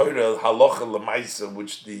Torah Halacha Lemaisa,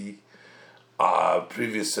 which the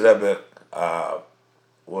previous Rebbe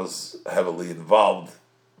was heavily involved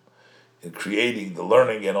in creating the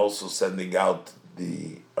learning and also sending out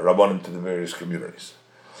the Rabbanim to the various communities.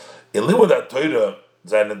 In Limud Torah,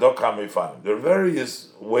 there are various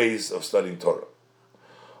ways of studying Torah.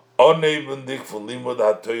 We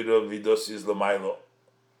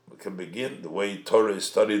can begin the way Torah is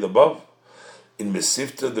studied above. In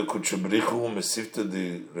Mesivta, the Kutchabrichu, Mesivta,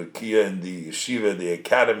 the Rekia, and the Yeshiva, the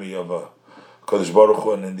Academy of Kodesh Baruch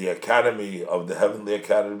Hu, and in the Academy of the Heavenly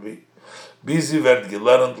Academy. Bizi werd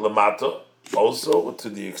gelernt lamato, also to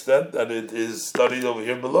the extent that it is studied over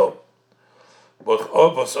here below. But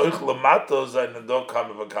over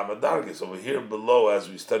here below, as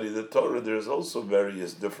we study the Torah, there's also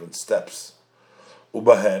various different steps.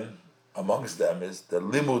 Ubahen, amongst them, is the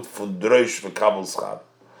limud fun drosh v'kabel schar.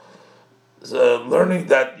 It's a learning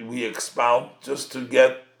that we expound just to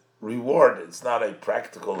get reward. It's not a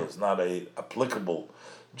practical, it's not a applicable.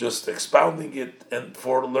 Just expounding it, and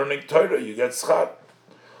for learning Torah, you get schar.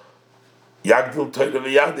 Yagdil Torah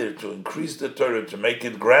v'yadir, to increase the Torah, to make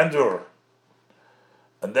it grandeur.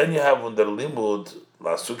 And then you have under limud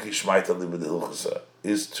lasuki shmaita limud hilchasa,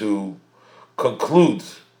 is to conclude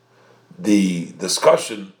the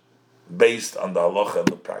discussion based on the halacha and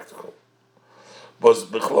the practical.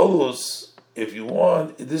 But b'chlolus, if you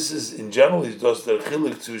want, this is in general is just the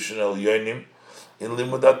chilik tzushin el yonim in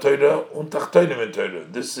limud Torah und tachtonim in Torah.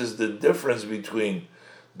 This is the difference between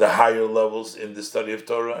the higher levels in the study of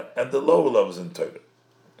Torah and the lower levels in Torah.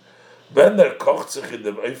 When a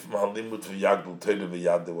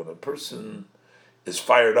person is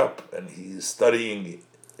fired up and he is studying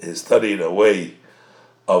a way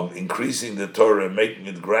of increasing the Torah and making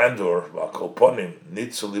it grandeur,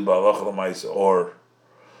 or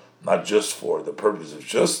not just for the purpose of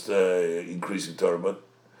just increasing Torah,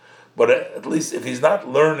 but at least if he's not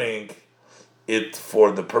learning it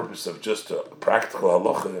for the purpose of just a practical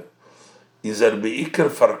halacha, is beikar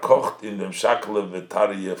farkocht in dem shakle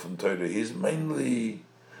v'tariya from Torah. He's mainly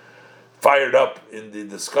fired up in the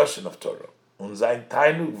discussion of Torah. Und sein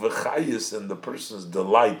tainug v'chayis, and the person's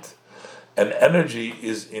delight and energy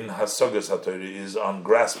is in hasogas haTorah, is on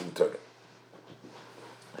grasping Torah.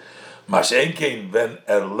 Mashenkein when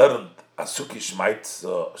lernt asuki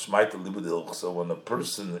shmaita libud hilchos. So when a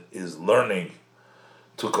person is learning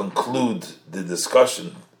to conclude the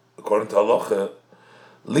discussion according to halacha,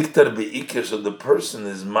 liktar beikir, so the person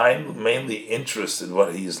is mainly interested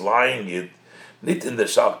what he is lying it, not in the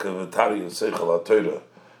shalka v'tari seichel haTorah,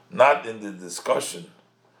 not in the discussion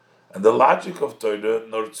and the logic of Torah,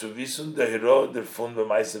 nor tzuvisun dehiro derfun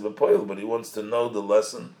b'maise b'poil, but he wants to know the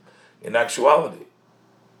lesson in actuality.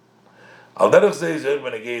 Al derech zeizer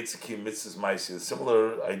when agates kim mitzvahs maise.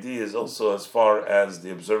 Similar idea is also as far as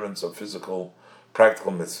the observance of physical,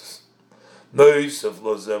 practical mitzvahs. In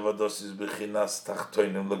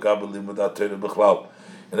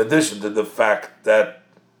addition to the fact that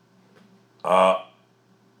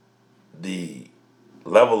the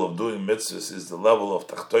level of doing mitzvahs is the level of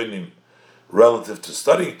tachtonim relative to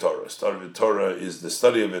studying Torah. Studying Torah is the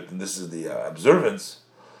study of it, and this is the observance.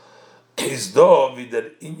 So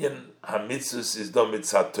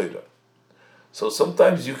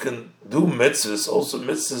sometimes you can do mitzvahs, also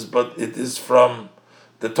mitzvahs, but it is from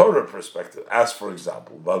the Torah perspective, as for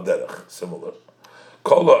example, Valderech, similar.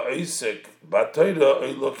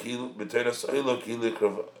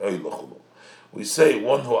 We say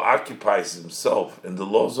one who occupies himself in the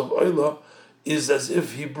laws of Oila is as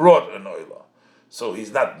if he brought an Oila. So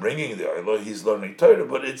he's not bringing the oil, he's learning Torah,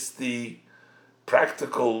 but it's the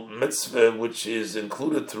practical mitzvah which is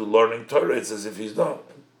included through learning Torah. It's as if he's done.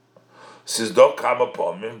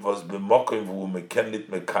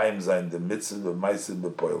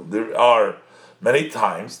 There are many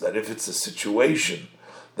times that if it's a situation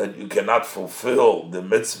that you cannot fulfill the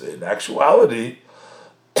mitzvah in actuality,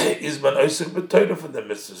 is man oisik b'Torah for the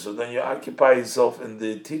mitzvah. So then you occupy yourself in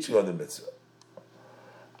the teaching of the mitzvah.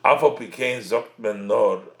 But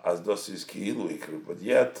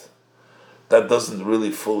yet, that doesn't really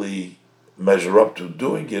fully measure up to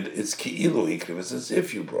doing it. It's ki'ilu ikriv. It's as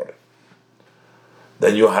if you brought it.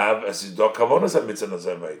 Then you have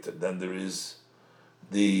then there is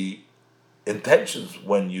the intentions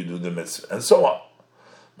when you do the mitzvah, and so on.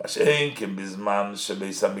 As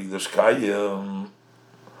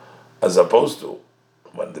opposed to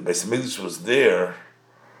when the Beis Hamikdash was there,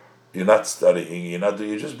 you're not studying,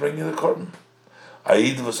 you're just bringing the korban.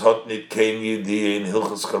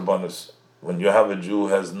 When you have a Jew who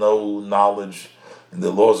has no knowledge in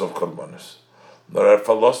the laws of korbanos,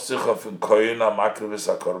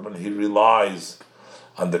 he relies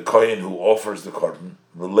on the kohen who offers the korban.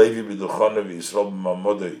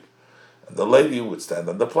 And the Levi would stand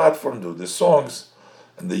on the platform, do the songs,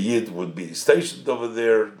 and the Yid would be stationed over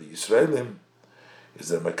there. The Yisraelim is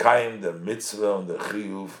the Mekayim, the Mitzvah, and the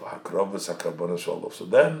Chiyuv, Hakrovas, HaKarbonos Sholof. So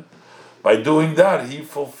then, by doing that, he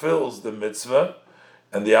fulfills the Mitzvah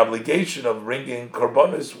and the obligation of bringing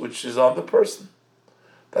Karbonos, which is on the person.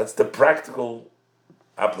 That's the practical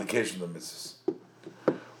application of the Mitzvahs.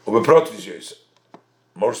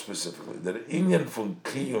 More specifically, the Inyan von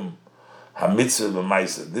Kiyum HaMitzvah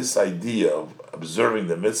B'Maisa, this idea of observing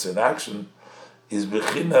the Mitzvah in action, is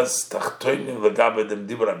bechinas tachtoinim legabe dem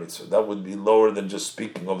dibra mitzvah. That would be lower than just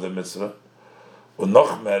speaking of the mitzvah.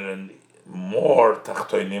 Unochmer, and more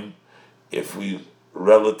tachtoinim, if we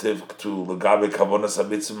relative to legabe kavonas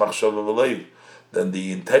ha-mitzvah machshava v'leiv, than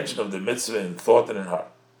the intention of the mitzvah in thought and in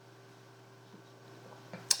heart.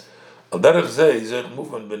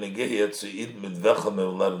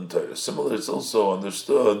 Similar, it's also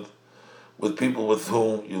understood with people with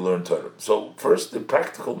whom you learn Torah. So first, the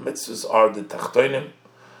practical mitzvahs are the tachtoinim.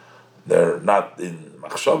 They're not in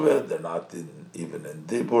machshava, they're not even in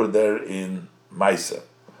dibur, they're in maisa.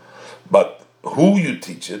 But who you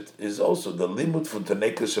teach it is also the limud from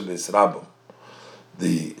Taneka Shabbos Rabbim,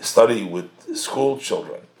 the study with school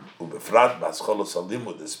children, ubefrat b'ascholos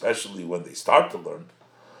halimud, especially when they start to learn,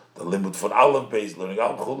 the limud for aleph base, learning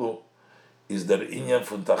al chulu, is that inyan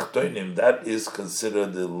from tachtoinim, that is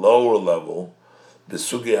considered the lower level, the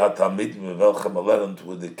sugi hatamid mevelchem alerant,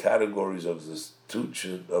 with the categories of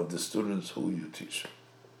the students who you teach.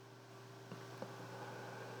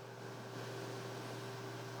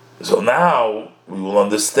 So now we will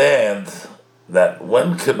understand that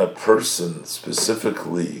when can a person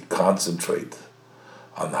specifically concentrate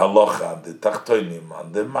on halacha, on the tachtoinim,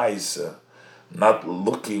 on the maisa, not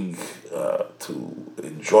looking to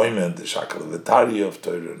enjoyment, the shakalavatari of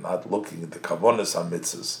Torah, not looking at the kavonas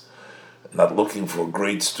hamitzvahs, not looking for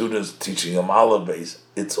great students teaching them aleph base.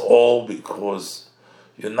 It's all because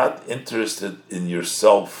you're not interested in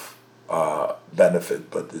yourself benefit,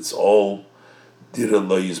 but it's all dira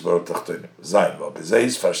lo yisbarot tachtonim. Zayin, but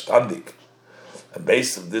bezeh verstandig. And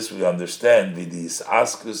based on this, we understand vidis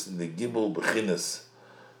askus in the gimel bechinas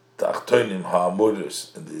tachtonim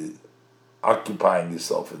ha'amuris, in the occupying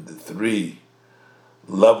yourself in the three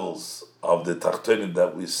levels of the tachtonim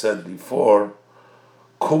that we said before.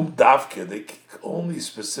 Kum davke, they only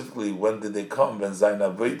specifically, when did they come? When zayin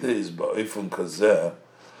avodah is ba'oifun kazeh,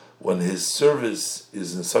 when his service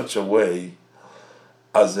is in such a way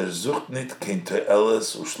as sucht nit kein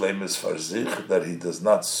te'eles ushleimes farzich, that he does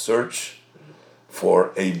not search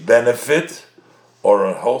for a benefit or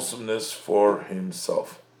a wholesomeness for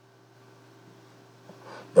himself.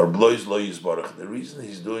 The reason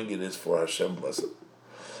he's doing it is for Hashem blessed.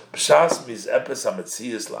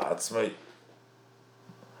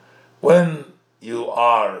 When you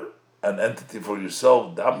are an entity for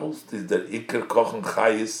yourself, then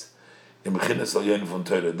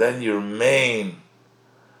your main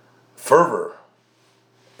fervor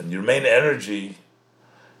and your main energy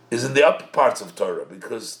is in the upper parts of Torah,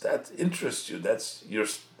 because that interests you. That's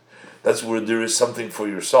where there is something for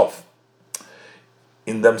yourself.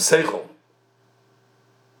 In them seichel,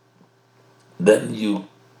 then you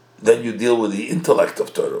deal with the intellect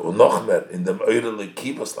of Torah. Unochmer in them oirele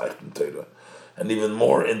kibas leichten Torah, and even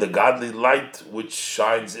more in the godly light which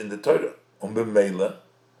shines in the Torah. B'meila,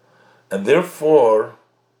 and therefore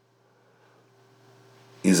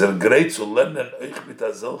is great to learn euch mit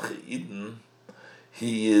azelche Eden.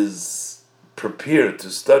 He is prepared to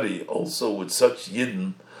study also with such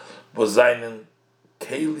Yidden was seinen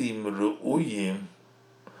Kelim Ru'uyim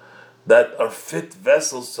that are fit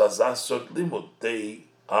vessels to Azasot Limud. They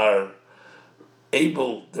are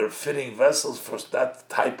able, they're fitting vessels for that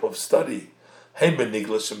type of study. Whether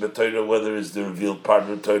it's the revealed part of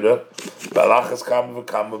the Torah,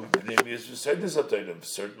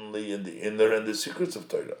 certainly in the inner and the secrets of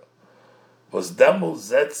Torah. Was demol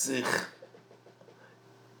zetzich.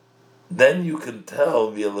 Then you can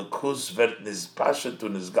tell via lekus vert nispashet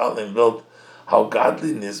und nisgal in Welt how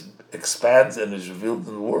godliness expands and is revealed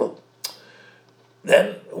in the world.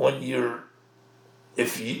 Then when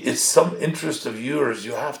if it's some interest of yours,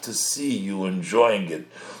 you have to see you enjoying it,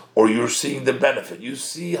 or you're seeing the benefit. You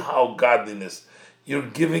see how godliness, you're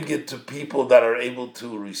giving it to people that are able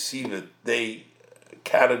to receive it. They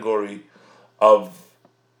category of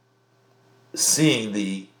seeing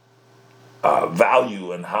the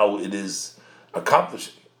value and how it is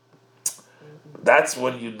accomplishing. That's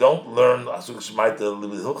when you don't learn Asuk Shmaita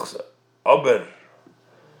Libid Hilchasa. Aber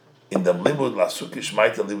in the Libud Asuk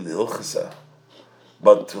Shmaita Libid Hilchasa,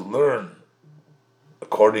 but to learn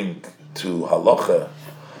according to Halacha,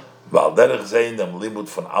 Val Derech Zayin dem Libud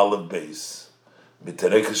von Aleph Beis, mit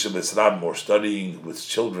Terekesh Besrab, or studying with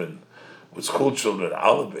children, with school children,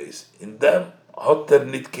 Aleph Beis, in them, Hot der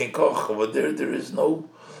nit kein Koch, over there is no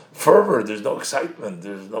fervor, there's no excitement,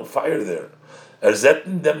 there's no fire there.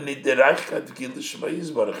 Zetten dem nit der Reichkeit Gilish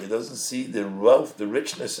Bayizbarach. He doesn't see the wealth, the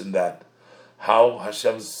richness in that, how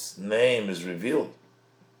Hashem's name is revealed.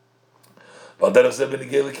 And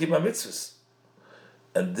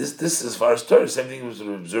this as far as Torah, same thing with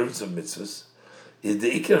the observance of mitzvahs, is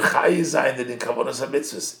the Iker Chai Zayin that in Kavonas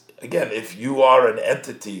HaMitzvahs. Again, if you are an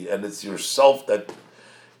entity and it's yourself that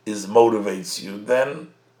motivates you,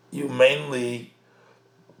 then you mainly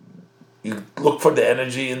look for the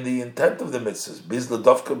energy and the intent of the mitzvahs. Bizla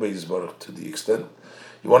Dovka Beizbarach, to the extent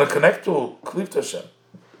you want to connect to Klivt Hashem.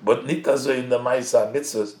 But nitazo in the Maisa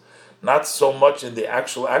mitzvahs, not so much in the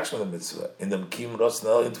actual action of the mitzvah, in the Mkim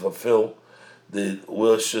Rosnel, to fulfill the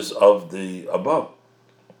wishes of the above.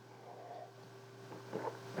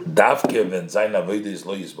 Davke when zayin avodah is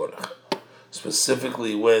lo yisborach.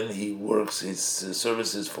 Specifically when he works his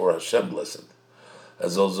services for Hashem blessed.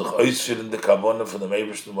 As also oishir in the kavanah for the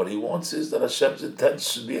Meibishter, what he wants is that Hashem's intent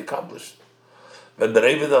should be accomplished. When the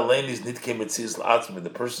Rebbe Alein is nitke mitzias la'atzmi, the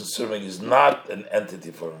person serving is not an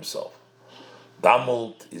entity for himself.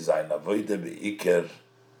 Damult is ein avodah be'iker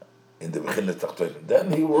in the beginning tachtonim.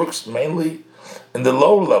 Then he works mainly in the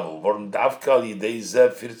lower level.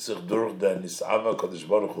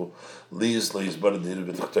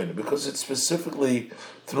 Because it's specifically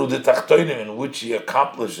through the tachtonim in which he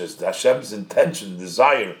accomplishes the Hashem's intention,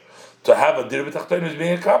 desire to have a dir b'tachtonim is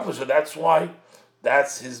being accomplished. So that's why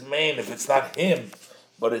that's his main. If it's not him,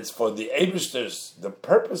 but it's for the Eibushters, the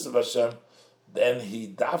purpose of Hashem, then he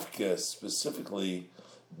dafka specifically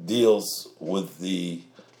deals with the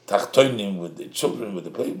tachtonim, with the children, with the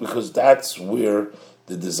play, because that's where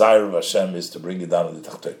the desire of Hashem is to bring it down to the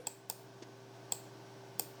tachtonim.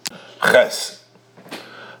 Ches.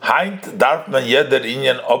 Heint darf man jeder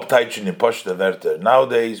inyan opteitschen in poshte Wörter.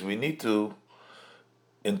 Nowadays we need to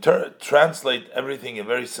translate everything in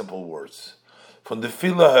very simple words. From the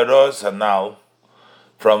Fila Heroes Hanal,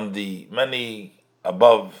 from the many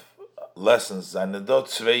above lessons, and the Dot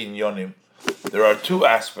Svei in Yonim, there are two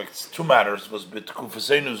aspects, two matters. Was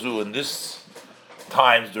betkufasenu zu in this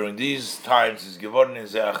times, during these times, is geworden in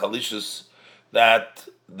sehr chalishus, that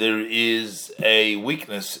there is a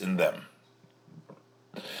weakness in them.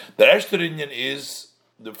 The erste Inyan is,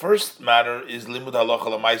 the first matter is limud halacha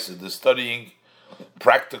lamaisa, the studying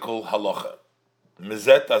practical halacha.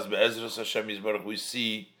 Mizet as be'ezras Hashem Yisbarach, we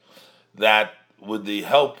see that with the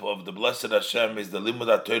help of the blessed Hashem is the limud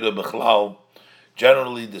HaTorah b'chlal.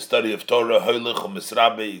 Generally, the study of Torah, Hoylech or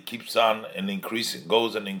Misrabe, it keeps on and increasing,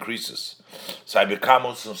 goes and increases. Saibe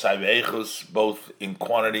kamus and saibe echus, both in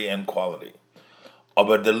quantity and quality.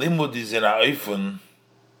 But the limud is in ha'ofen,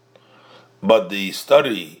 but the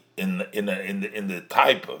study in the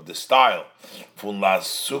type of the style, from la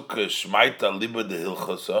sukkah shmaita libud de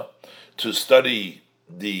hilchasa, to study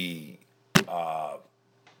the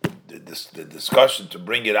discussion, to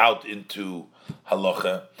bring it out into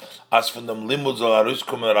halacha, as from the limud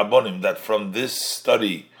zolariskum rabbonim, that from this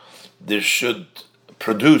study there should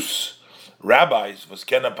produce rabbis was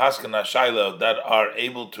kena paskan hashayla that are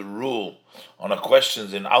able to rule on the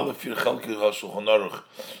questions in all fir chelkei Shulchan Aruch,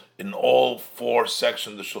 in all four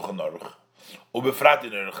sections of the Shulchan Aruch, ubefrat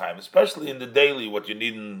in Erechaim, especially in the daily, what you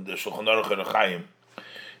need in the Shulchan Aruch Erechaim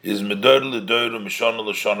is medor l'dor mishana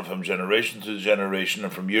l'shana, from generation to generation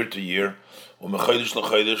and from year to year, u'mechodesh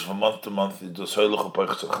l'chodesh, from month to month.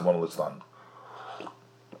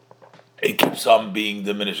 It keeps on being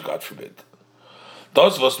diminished, God forbid.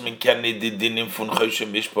 Das was min kenni di dinim fun choshe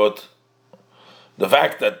mishpat. The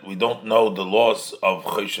fact that we don't know the laws of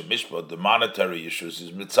choshe mishpat, the monetary issues,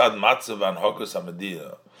 is mitzad matzav and hokus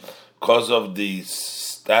hamedina, because of the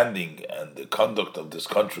standing and the conduct of this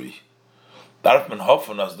country. Darf man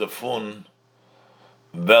hoffen, as der fun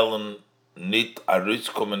wellen nit aritz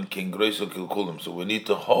kommen king größer kilkulim. So we need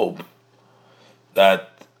to hope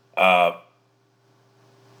that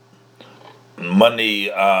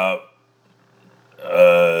money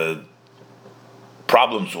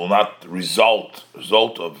problems will not result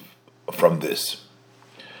from this.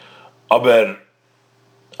 Aber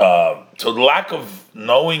so the lack of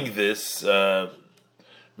knowing this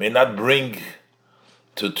may not bring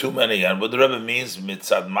to too many. And what the Rebbe means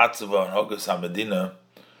mitzad matzava and hogas hamedina,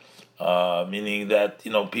 meaning that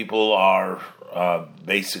people are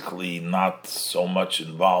basically not so much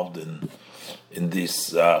involved in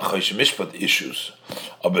these choshe mishpat issues.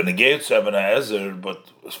 But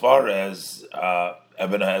as far as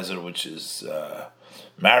Eben Hazer, which is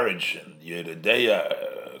marriage and Yeredeya,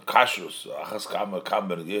 kashrus, achas kama kam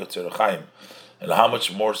ben chaim, and how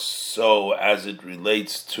much more so as it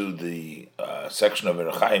relates to the section of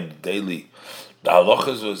Erechaim, daily. The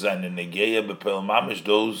halachas was an negeya bepel mamish.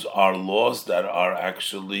 Those are laws that are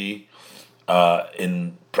actually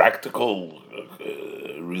in practical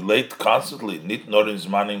relate constantly. Nit nor in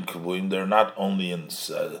zmanim kvuim. They're not only in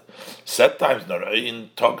set times, nor in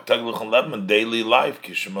taglich and leben, daily life.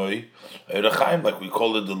 Kishmoi Erechaim, like we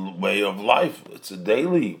call it the way of life. It's a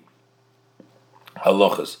daily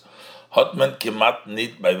halachas. Hat man kemat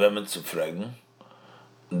nit bei women zu fragen.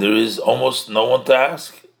 There is almost no one to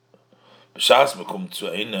ask.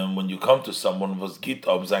 When you come to someone was git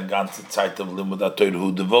ob sein ganze Zeit of limud Torah,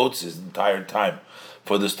 who devotes his entire time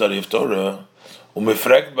for the study of Torah, me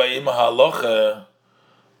fragt bei ihm halacha,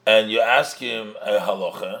 and you ask him a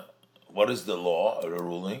halacha, what is the law or a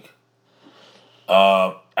ruling?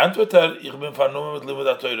 Antworter, ich bin vernommen mit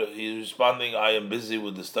limud Torah. He's responding, I am busy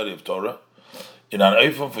with the study of Torah. In an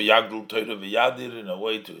eifon for Yagdul Torah v'yadir, in a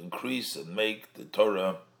way to increase and make the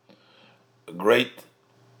Torah great.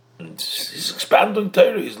 And he's expanding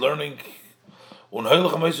Torah. He's learning.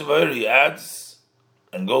 He adds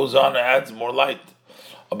and goes on and adds more light.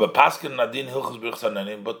 But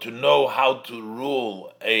to know how to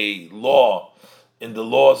rule a law in the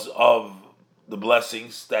laws of the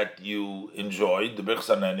blessings that you enjoy, the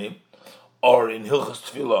Birchsanenim, or in Hilchas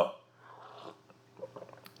Tefillah,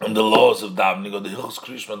 and the laws of davening, or the Hilchos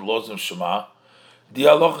Krishma, the laws of Shema, the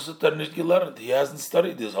halachas are nicht gelernt. He hasn't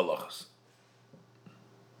studied these halachas.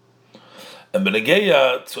 And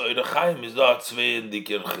benegeya to Erechaim is da zwei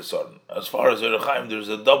dikir chisorn. As far as Erechaim, there's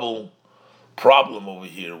a double problem over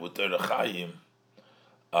here with Erechaim,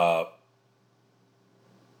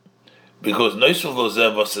 because Neusel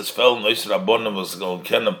Lozev was as fel Neusel Rabbonim was going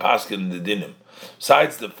ken and paskin in the dinim.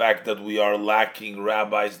 Besides the fact that we are lacking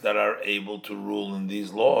rabbis that are able to rule in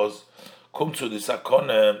these laws, come to the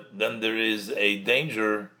sakone, then there is a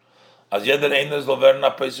danger as jeder einer soll werden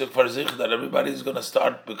a pesach for sich, that everybody is going to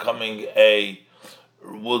start becoming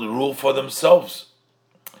would rule for themselves.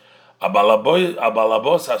 A balabos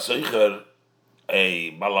hasoicher,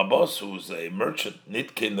 a balabos who's a merchant,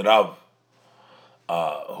 nitkin rav,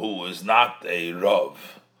 who is not a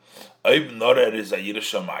rav. If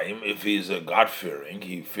he is a God-fearing,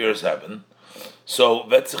 he fears heaven. So,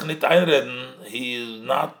 he is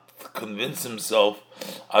not convinced himself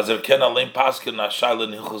as that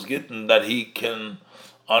he can,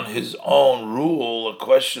 on his own, rule a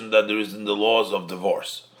question that there is in the laws of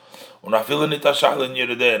divorce. Not even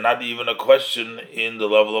a question in the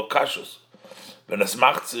level of kashrus. When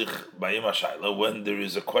there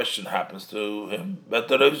is a question happens to him,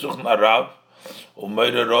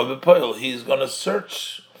 he's going to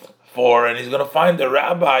search for, and he's going to find a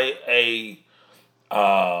rabbi,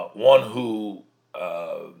 one who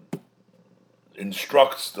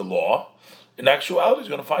instructs the law. In actuality, he's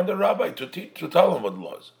going to find a rabbi to tell him what the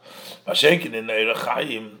law is.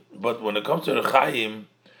 But when it comes to Erechaim,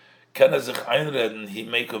 he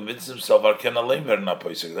may convince himself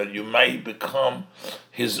that you may become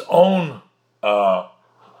his own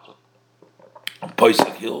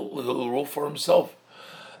Pesach. He'll rule for himself.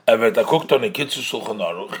 He's going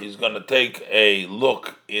to take a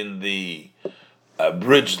look in the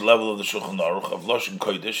abridged level of the Shulchan Aruch of Loshen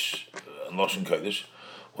Kodesh and Loshen Kodesh.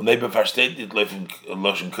 When they versteht it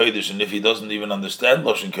Loshen Kodesh, and if he doesn't even understand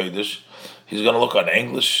Loshen Kodesh, he's going to look on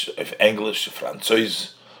English,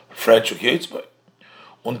 Francois, French okay, it's by.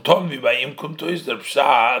 Und Tom, wie bei ihm kommt ist der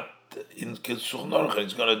Pshat in Kitzuch Noruch.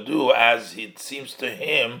 He's going to do as it seems to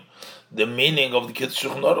him the meaning of the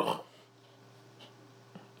Kitzuch Noruch.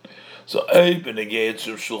 So,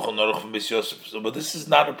 but this is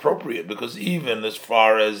not appropriate because even as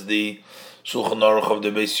far as the Shulchan Aruch of the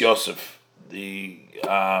Beis Yosef, the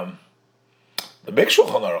big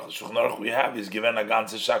Shulchan Aruch, the Shulchan Aruch we have is given a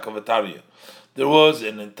ganze Shakavatariya. There was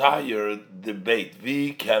an entire debate.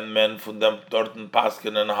 Wie can men von dem dorten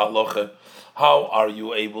Pasken and Halacha? How are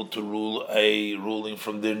you able to rule a ruling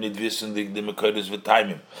from their nidwissen the Mekodes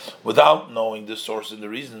v'taimim without knowing the source and the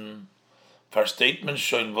reason? For statements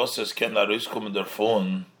showing was can kommen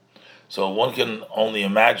davon. So one can only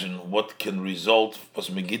imagine what can result was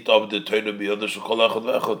megit of the Torah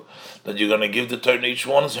that you're going to give the Torah in each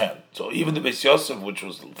one's hand. So even the Beis Yosef, which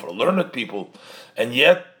was for learned people, and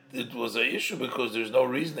yet it was an issue because there's no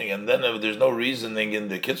reasoning, and then if there's no reasoning in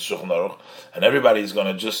the Kitzur Shulchan Aruch, and everybody's going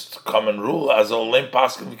to just come and rule as a lame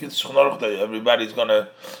pasuk in the Kitzur Shulchan Aruch, everybody's going to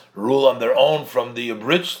rule on their own from the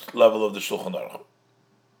abridged level of the Shulchan Aruch.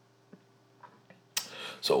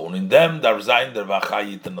 So in them dar zayin der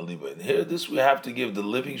vachayit and the liba. And here, this we have to give. The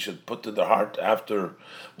living should put to the heart. After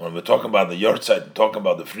when we're talking about the Yortzeit and talking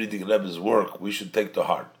about the Previous Rebbe's work, we should take to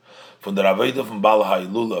heart from the Raveda from Baal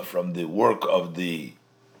Hailula, from the work of the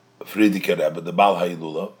Previous Rebbe, the Baal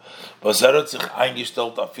Hailula. Was sich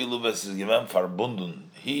eingestellt afilu was is given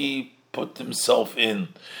verbunden. He put himself in,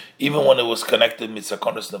 even when it was connected with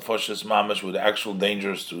sakonis nefoshes mamash, with actual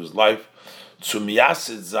dangers to his life. To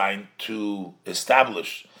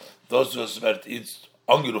establish those who it's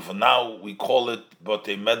angerufen. Now we call it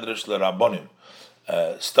Botei Medrash LeRabbonim,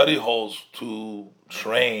 study halls to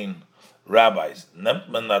train rabbis.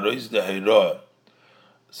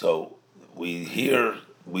 So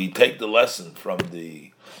we take the lesson from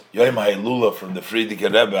the Yom HaElula from the Friedrich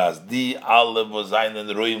Rebbe as di alle vazayin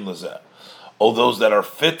and roim lezeh. All those that are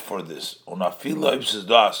fit for this,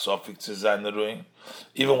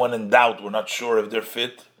 even when in doubt, we're not sure if they're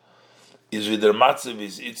fit. Is with their matzav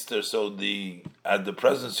is itzter. So at the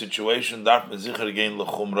present situation,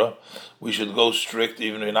 we should go strict.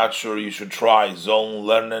 Even if you're not sure, you should try. Zon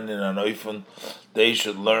lernen in an oifen. They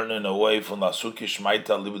should learn in a way from lasuki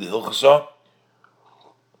shmaita libdi hilchasa,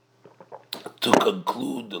 to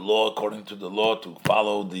conclude the law according to the law, to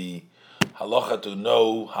follow the halacha, to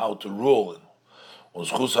know how to rule.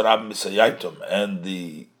 And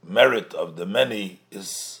the merit of the many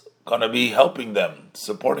is going to be helping them,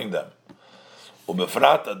 supporting them.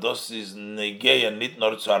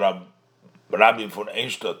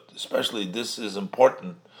 Especially this is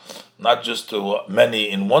important, not just to many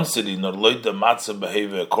in one city, nor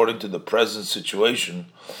behavior according to the present situation.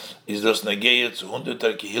 This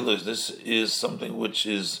is something which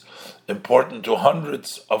is important to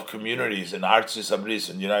hundreds of communities in Artsy Sabris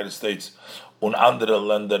in the United States, und andere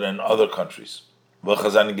Länder and other countries, which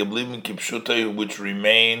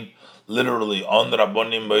remain literally on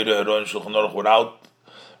Rabbonim without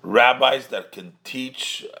rabbis that can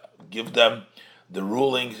teach, give them the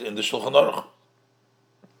rulings in the Shulchan Aruch.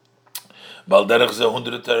 And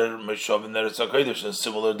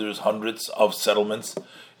similar, there's hundreds of settlements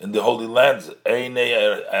in the Holy Lands.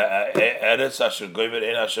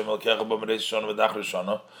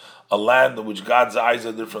 A land in which God's eyes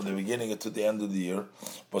are there from the beginning to the end of the year.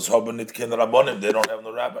 They don't have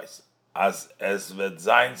no rabbis. As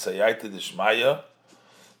Vedzain Sayaita Dishmaya,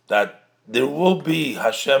 that there will be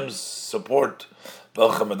Hashem's support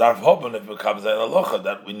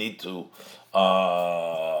that we need to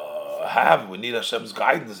have. We need Hashem's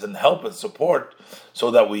guidance and help and support so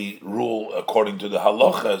that we rule according to the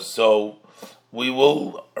halacha. So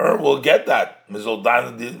we'll get that.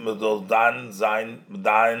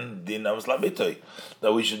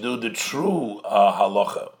 That we should do the true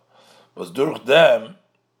halacha. Was durch them,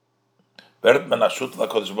 then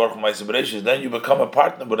you become a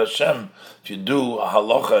partner with Hashem. If you do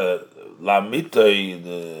halacha lamitay,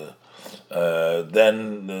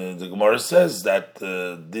 then the Gemara says that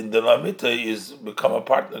din de lamitay is become a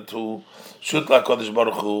partner to shut la kodesh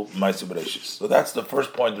baruch hu ma'aseh bereshis. So that's the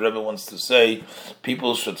first point the Rebbe wants to say.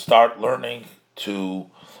 People should start learning to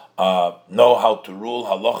know how to rule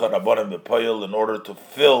halacha rabbanim bepoyel in order to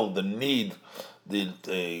fill the need,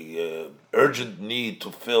 the urgent need to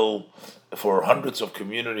fill for hundreds of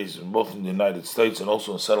communities in both in the United States and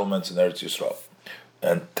also in settlements in Eretz Yisrael.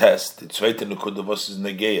 And test the zweite nekuda was is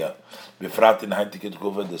negeya befrat in heintiket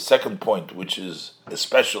guva. The second point, which is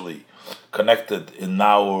especially connected in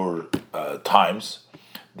our times,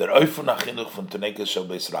 der oifun achinuch von tenekes shel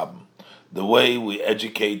beis rabbim, the way we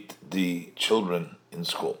educate the children in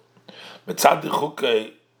school. Mitzad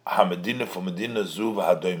dichuke Hamedina for Medina Zuv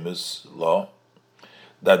Hadoimis law,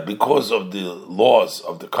 that because of the laws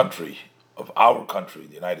of the country, of our country,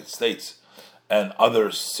 the United States, and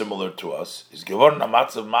others similar to us, is given a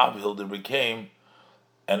matzav mavhil, there became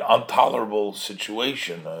an intolerable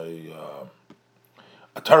situation, a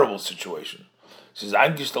terrible situation. It says,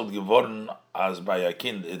 eingestellt geworden as by a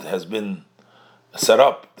kind, it has been set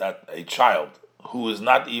up that a child who is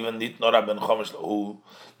not even nit nora ben chomesh, who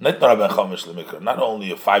nit nora ben chomesh lemikra, not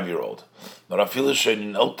only a 5-year-old, nora fila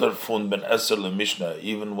shein elter fun ben eser lemishnah,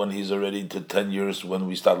 even when he's already to 10 years when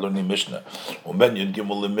we start learning Mishnah, ben yud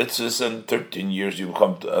gimel lemitzvahs, and 13 years you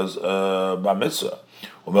become as ba mitzvah,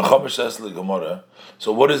 ben chomesh es legemora.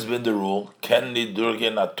 So what has been the rule? Ken ni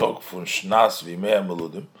durgen atok fun shnas vi mea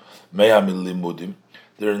milimudim.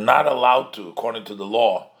 They're not allowed to, according to the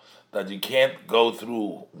law, that you can't go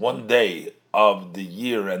through one day of the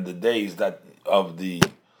year and the days that of the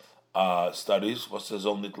studies. What says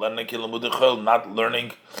only not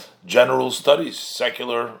learning general studies,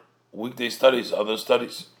 secular weekday studies, other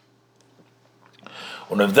studies.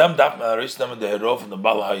 For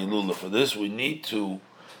this, we need to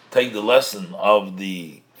take the lesson of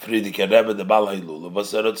the Previous Rebbe, the Bal Hailula.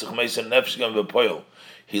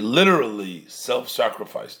 He literally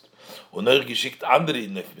self-sacrificed. Not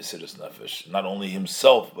only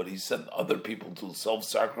himself, but he sent other people to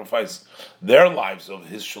self-sacrifice their lives of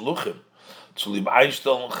his shaluchim to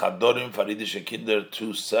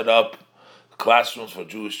set up classrooms for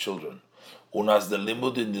Jewish children. Unas the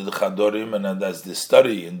limud in the chadorim, and as the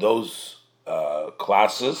study in those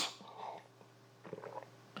classes,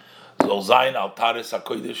 Zolzain altaris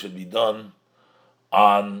hakodesh should be done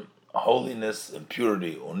on holiness and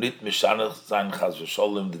purity,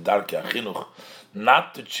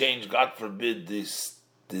 not to change, God forbid, the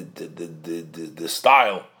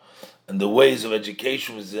style and the ways of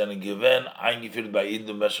education was given,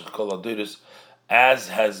 as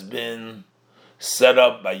has been set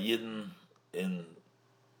up by Yidden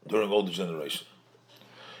during older generation.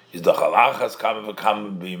 So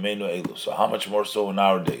how much more so in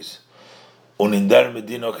our days?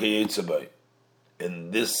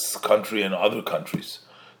 In this country and other countries,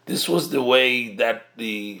 this was the way that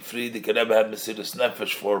the Previous Rebbe had Mesiras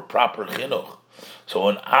Nefesh for proper chinuch. So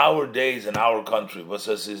in our days, in our country, what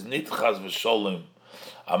says is nitchaz v'sholim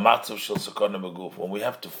a matzav shel sakana beguf. When we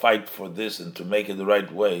have to fight for this and to make it the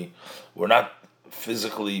right way, we're not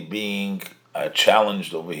physically being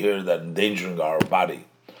challenged over here, that endangering our body.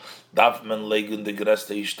 We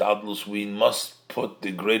must put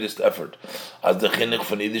the greatest effort as the chinuch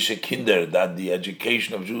von Yiddische Kinder, that the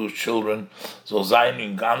education of Jewish children so sein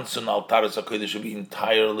in ganzen altaris hakodesh should be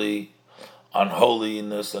entirely on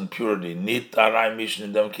holiness and purity. Nit arai mission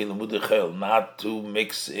in them kilimud chel, not to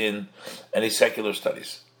mix in any secular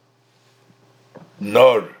studies.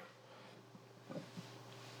 Nor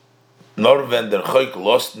wenn der choik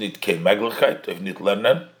lost nit kein Möglichkeit, if nit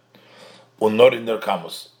lernen, und nor in der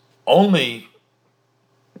kamus. Only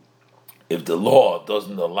if the law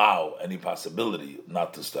doesn't allow any possibility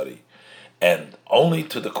not to study, and only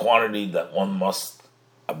to the quantity that one must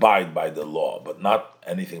abide by the law, but not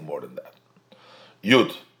anything more than that.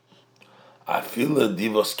 Yud, I feel the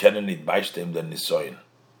divos kennen nit beistem den nisoyin,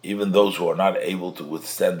 even those who are not able to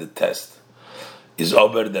withstand the test, is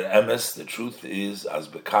over der emes. The truth is as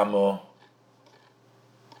bekamo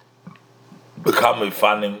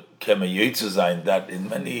fanim keme yotze sein, that in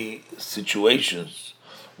many situations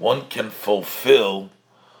one can fulfill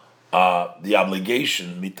the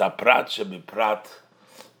obligation mitaprat shebiprat,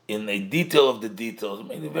 in a detail of the details,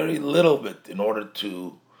 maybe very little bit, in order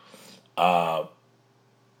to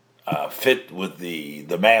fit with the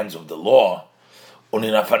demands of the law, and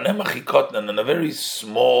in a very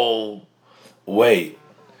small way.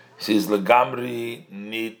 He says legamri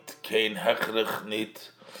nit kein hechrich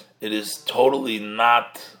nit. It is totally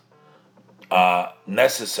not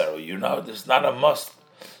necessary. There's not a must.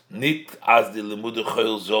 Nit as the limude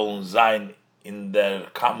chol zoln sein in their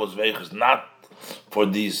kamos veches, not for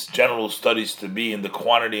these general studies to be in the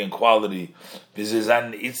quantity and quality,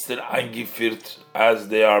 as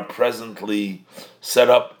they are presently set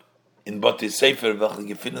up in Bati Sefer,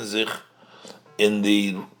 in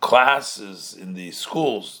the classes, in the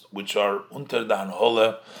schools, which are unter the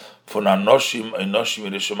Hanhole von Anoshim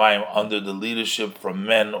Yerushalayim, under the leadership from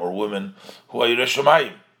men or women who are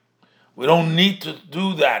Yerushalayim. We don't need to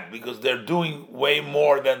do that because they're doing way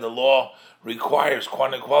more than the law requires,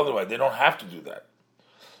 quantity quality. They don't have to do that.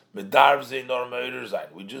 We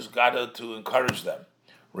just got to encourage them,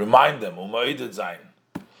 remind them, encourage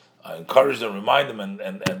them, remind them,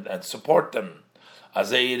 and support them.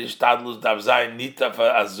 The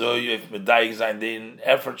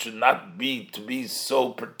effort should not be to be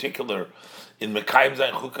so particular in Mekayim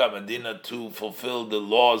Zayin Chukah Medina to fulfill the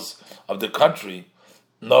laws of the country,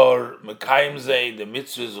 nor Mekayim Zayin the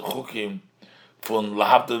mitzvahs Chukim von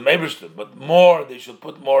Lahavdil Meibishter, but more they should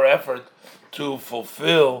put more effort to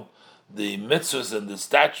fulfill the mitzvahs and the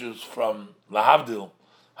statutes from Lahavdil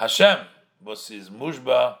Hashem, was is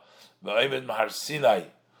Mushba Ba'omed Mahar Sinai.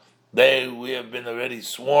 We have been already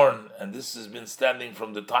sworn, and this has been standing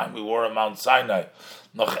from the time we were on Mount Sinai,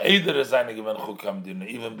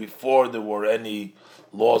 even before there were any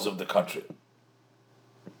laws of the country.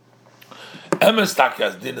 Let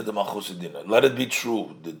it be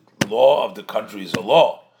true, the law of the country is a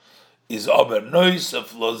law.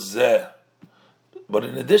 But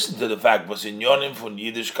in addition to the fact, was in Yonim von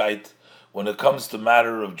Yiddishkeit, when it comes to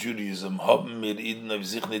matter of Judaism, we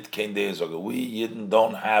Yidden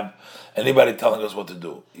don't have anybody telling us what to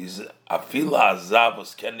do.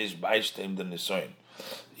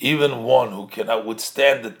 Even one who cannot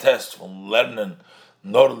withstand the test from learning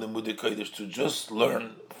to just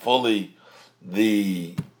learn fully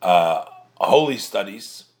the holy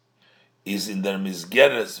studies is in their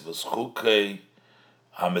misgeres v'schukei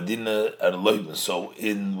hamedina erloibin. So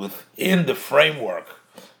within the framework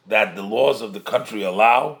that the laws of the country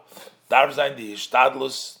allow, there needs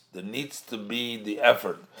to be the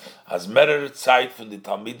effort as merer Zeit from the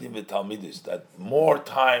talmidim and talmidis, that more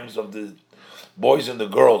times of the boys and the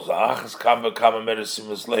girls,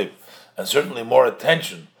 and certainly more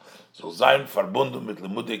attention, so sein verbunden mit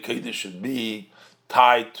limudei kodesh, should be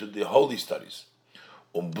tied to the holy studies.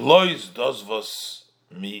 Blois das was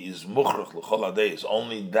mi is muchrach l'chol hadei,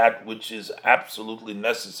 only that which is absolutely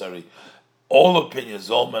necessary. All opinions,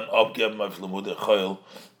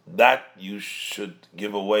 that you should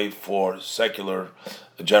give away for secular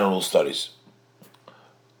general studies.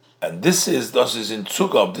 And this is in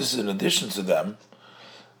Tzugab, this is in addition to them,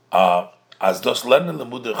 as das lernen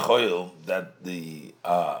lemudei choil, that the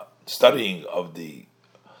studying of the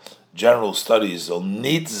general studies will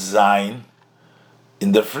need sein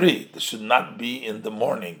in the free. This should not be in the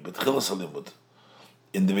morning, but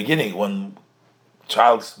in the beginning, when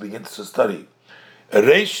child begins to study.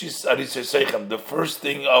 The first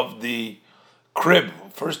thing of the crib,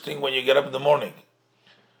 first thing when you get up in the morning.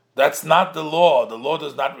 That's not the law. The law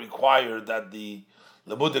does not require that the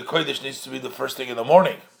Limudei Kodesh needs to be the first thing in the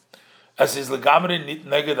morning. As is legamri nit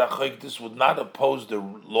neged achoik, this would not oppose the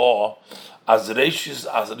law as reishis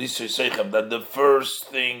as arisei seichem, that the first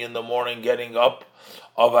thing in the morning, getting up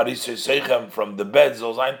of arisei seichem from the bed,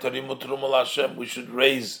 zolzain tarimu truma Hashem, we should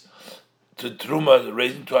raise to truma,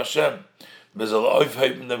 raising to Hashem. We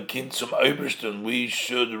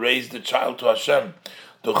should raise the child to Hashem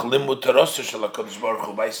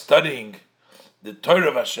by studying the Torah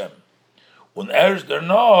of Hashem. And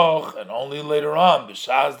only later on, when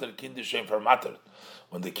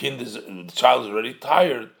the child is already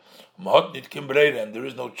tired, and there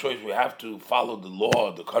is no choice, we have to follow the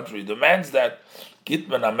law. The country demands that you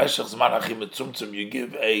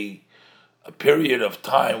give a period of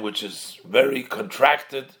time which is very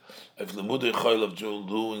contracted of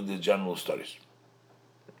doing the general studies.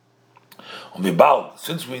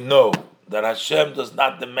 Since we know that Hashem does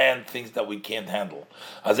not demand things that we can't handle,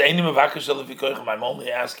 I'm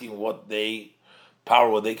only asking what they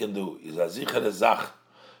can do.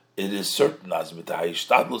 It is certain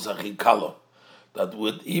that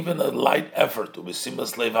with even a light effort to be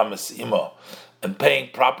and paying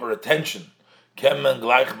proper attention,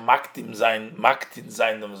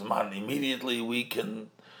 immediately we can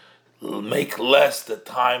make less the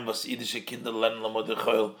time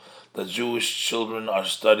that Jewish children are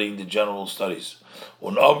studying the general studies.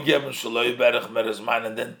 And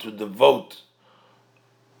then to devote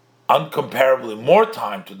uncomparably more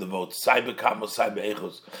time to devote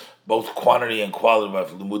both quantity and quality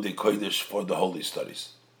of Limudei Kodesh for the holy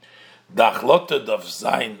studies. But the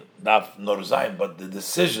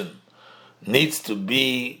decision needs to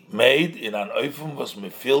be made in an oifum was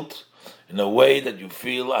mefilt, in a way that you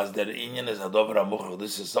feel as der inyan is hadover amucher.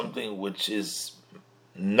 This is something which is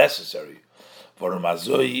necessary. For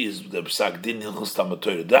Mazoi is the psak din hilchos Talmud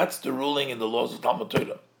Torah. That's the ruling in the laws of Talmud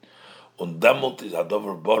Torah. Und demult is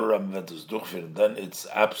hadover borer am vetus durchführen. Then it's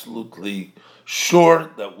absolutely sure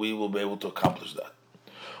that we will be able to accomplish that.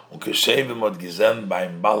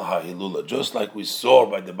 Just like we saw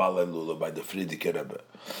by the Bal Hilula, by the Previous Rebbe,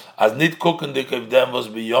 as nit koken dik them was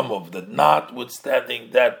beyomov, that notwithstanding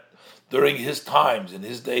that during his times, in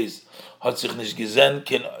his days, there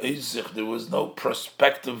was no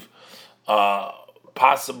prospective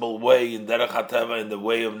possible way in Derech HaTeva, in the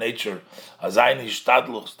way of nature, Azayin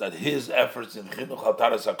Hishtadlus, that his efforts in Chinuch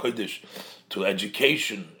HaTaras HaKodesh, to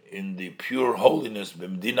education in the pure holiness,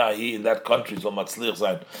 B'mdina hi, in that country, Zol Matzliach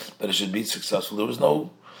Zayin, that it should be successful. There was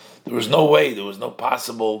no way, there was no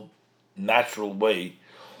possible natural way,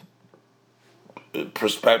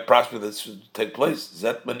 prospect that should take place.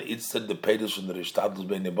 Zetman Itzad the Pedus from the Rishtadlus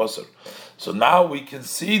Bein Basar. So now we can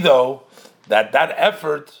see, though, that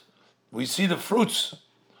effort, we see the fruits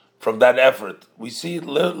from that effort. We see it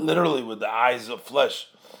literally with the eyes of flesh.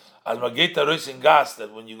 As Mageta Reis in Gas,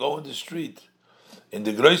 that when you go in the street, in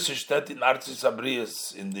the Große Städte in Arzis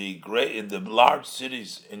Abrias, in the large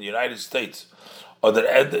cities in the United States, or the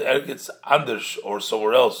Ergets Anders or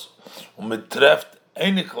somewhere else, and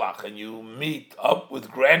you meet up with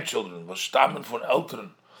grandchildren, was stammen von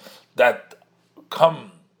Eltern, that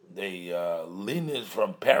come, they lean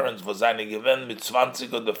from parents, was eine gewinn mit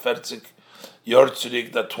 20 oder 40 Jahr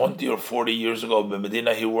zurück, that 20 or 40 years ago, in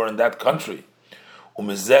Medina, he were in that country.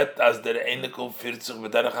 As der Einikel 40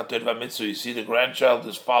 b'derech ha-Torah mitzvah, you see the grandchild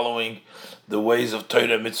is following the ways of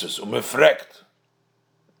Torah mitzvahs. Fragt,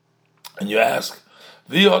 and you ask,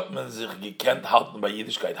 wie hat man sich gekannt halten bei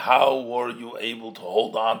Yiddishkeit? How were you able to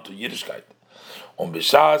hold on to Yiddishkeit?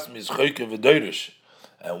 B'shas mischeuke v'deirish,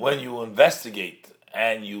 and when you investigate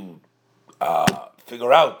and you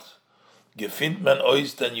figure out, gefindt man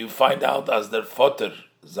ois, then you find out as der Vater,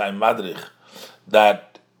 sein Madrich,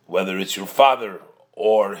 that whether it's your father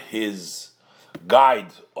or his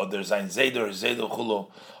guide, or there's sein Zeder, Chulo,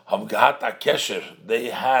 ham gehat a kesher, they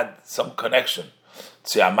had some connection.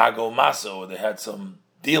 Tsiamago Masa, or they had some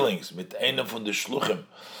dealings with einem von the Shluchim,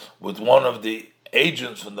 with one of the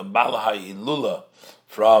agents from the Balahai Hilula,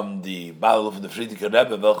 from the Baal of the Previous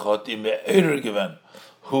Rebbe,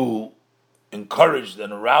 who encouraged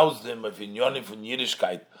and aroused him of Inyonim von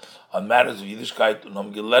Yiddishkeit, on matters of Yiddishkeit, and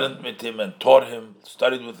haben gelernt mit him and taught him,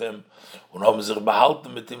 studied with him, und haben sich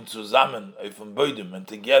behalten mit him zusammen auf dem Boden, and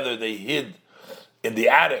together they hid in the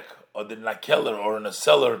attic, or in a keller, or in a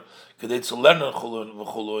cellar,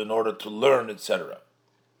 in order to learn, etc.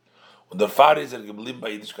 Und der Vater ist geblieben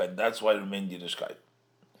bei Yiddishkeit, that's why he remained Yiddishkeit.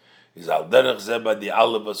 Similar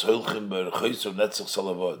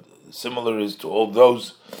is to all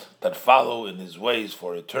those that follow in his ways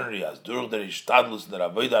for eternity, as durch der Ishtadlus der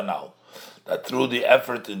Avodah now, that through the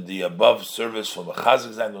effort in the above service from a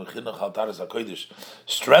Chazak Zayin und Chinuch HaTaras HaKodesh,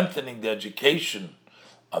 strengthening the education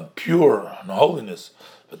on pure and holiness,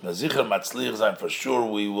 but Nazicher Matzliach Zayin, for sure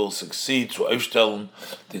we will succeed to aufstellen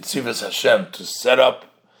the Tzivas Hashem, to set up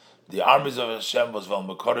the armies of Hashem, was vel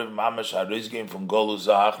Mekorev Mamash HaRizgeim from Golus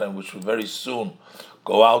Za'achran, which will very soon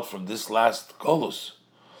go out from this last Golus.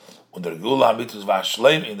 In the Gula Mitzvah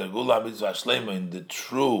in the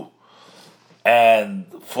true and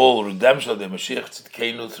full redemption of the Mashiach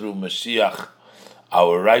Tzidkenu through Mashiach,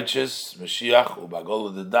 our righteous Mashiach,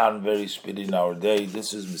 Ubagol the Dan, very speedy in our day.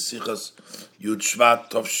 This is Mesichas Yud Shevat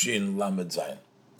Tovshin Lamed Zayin.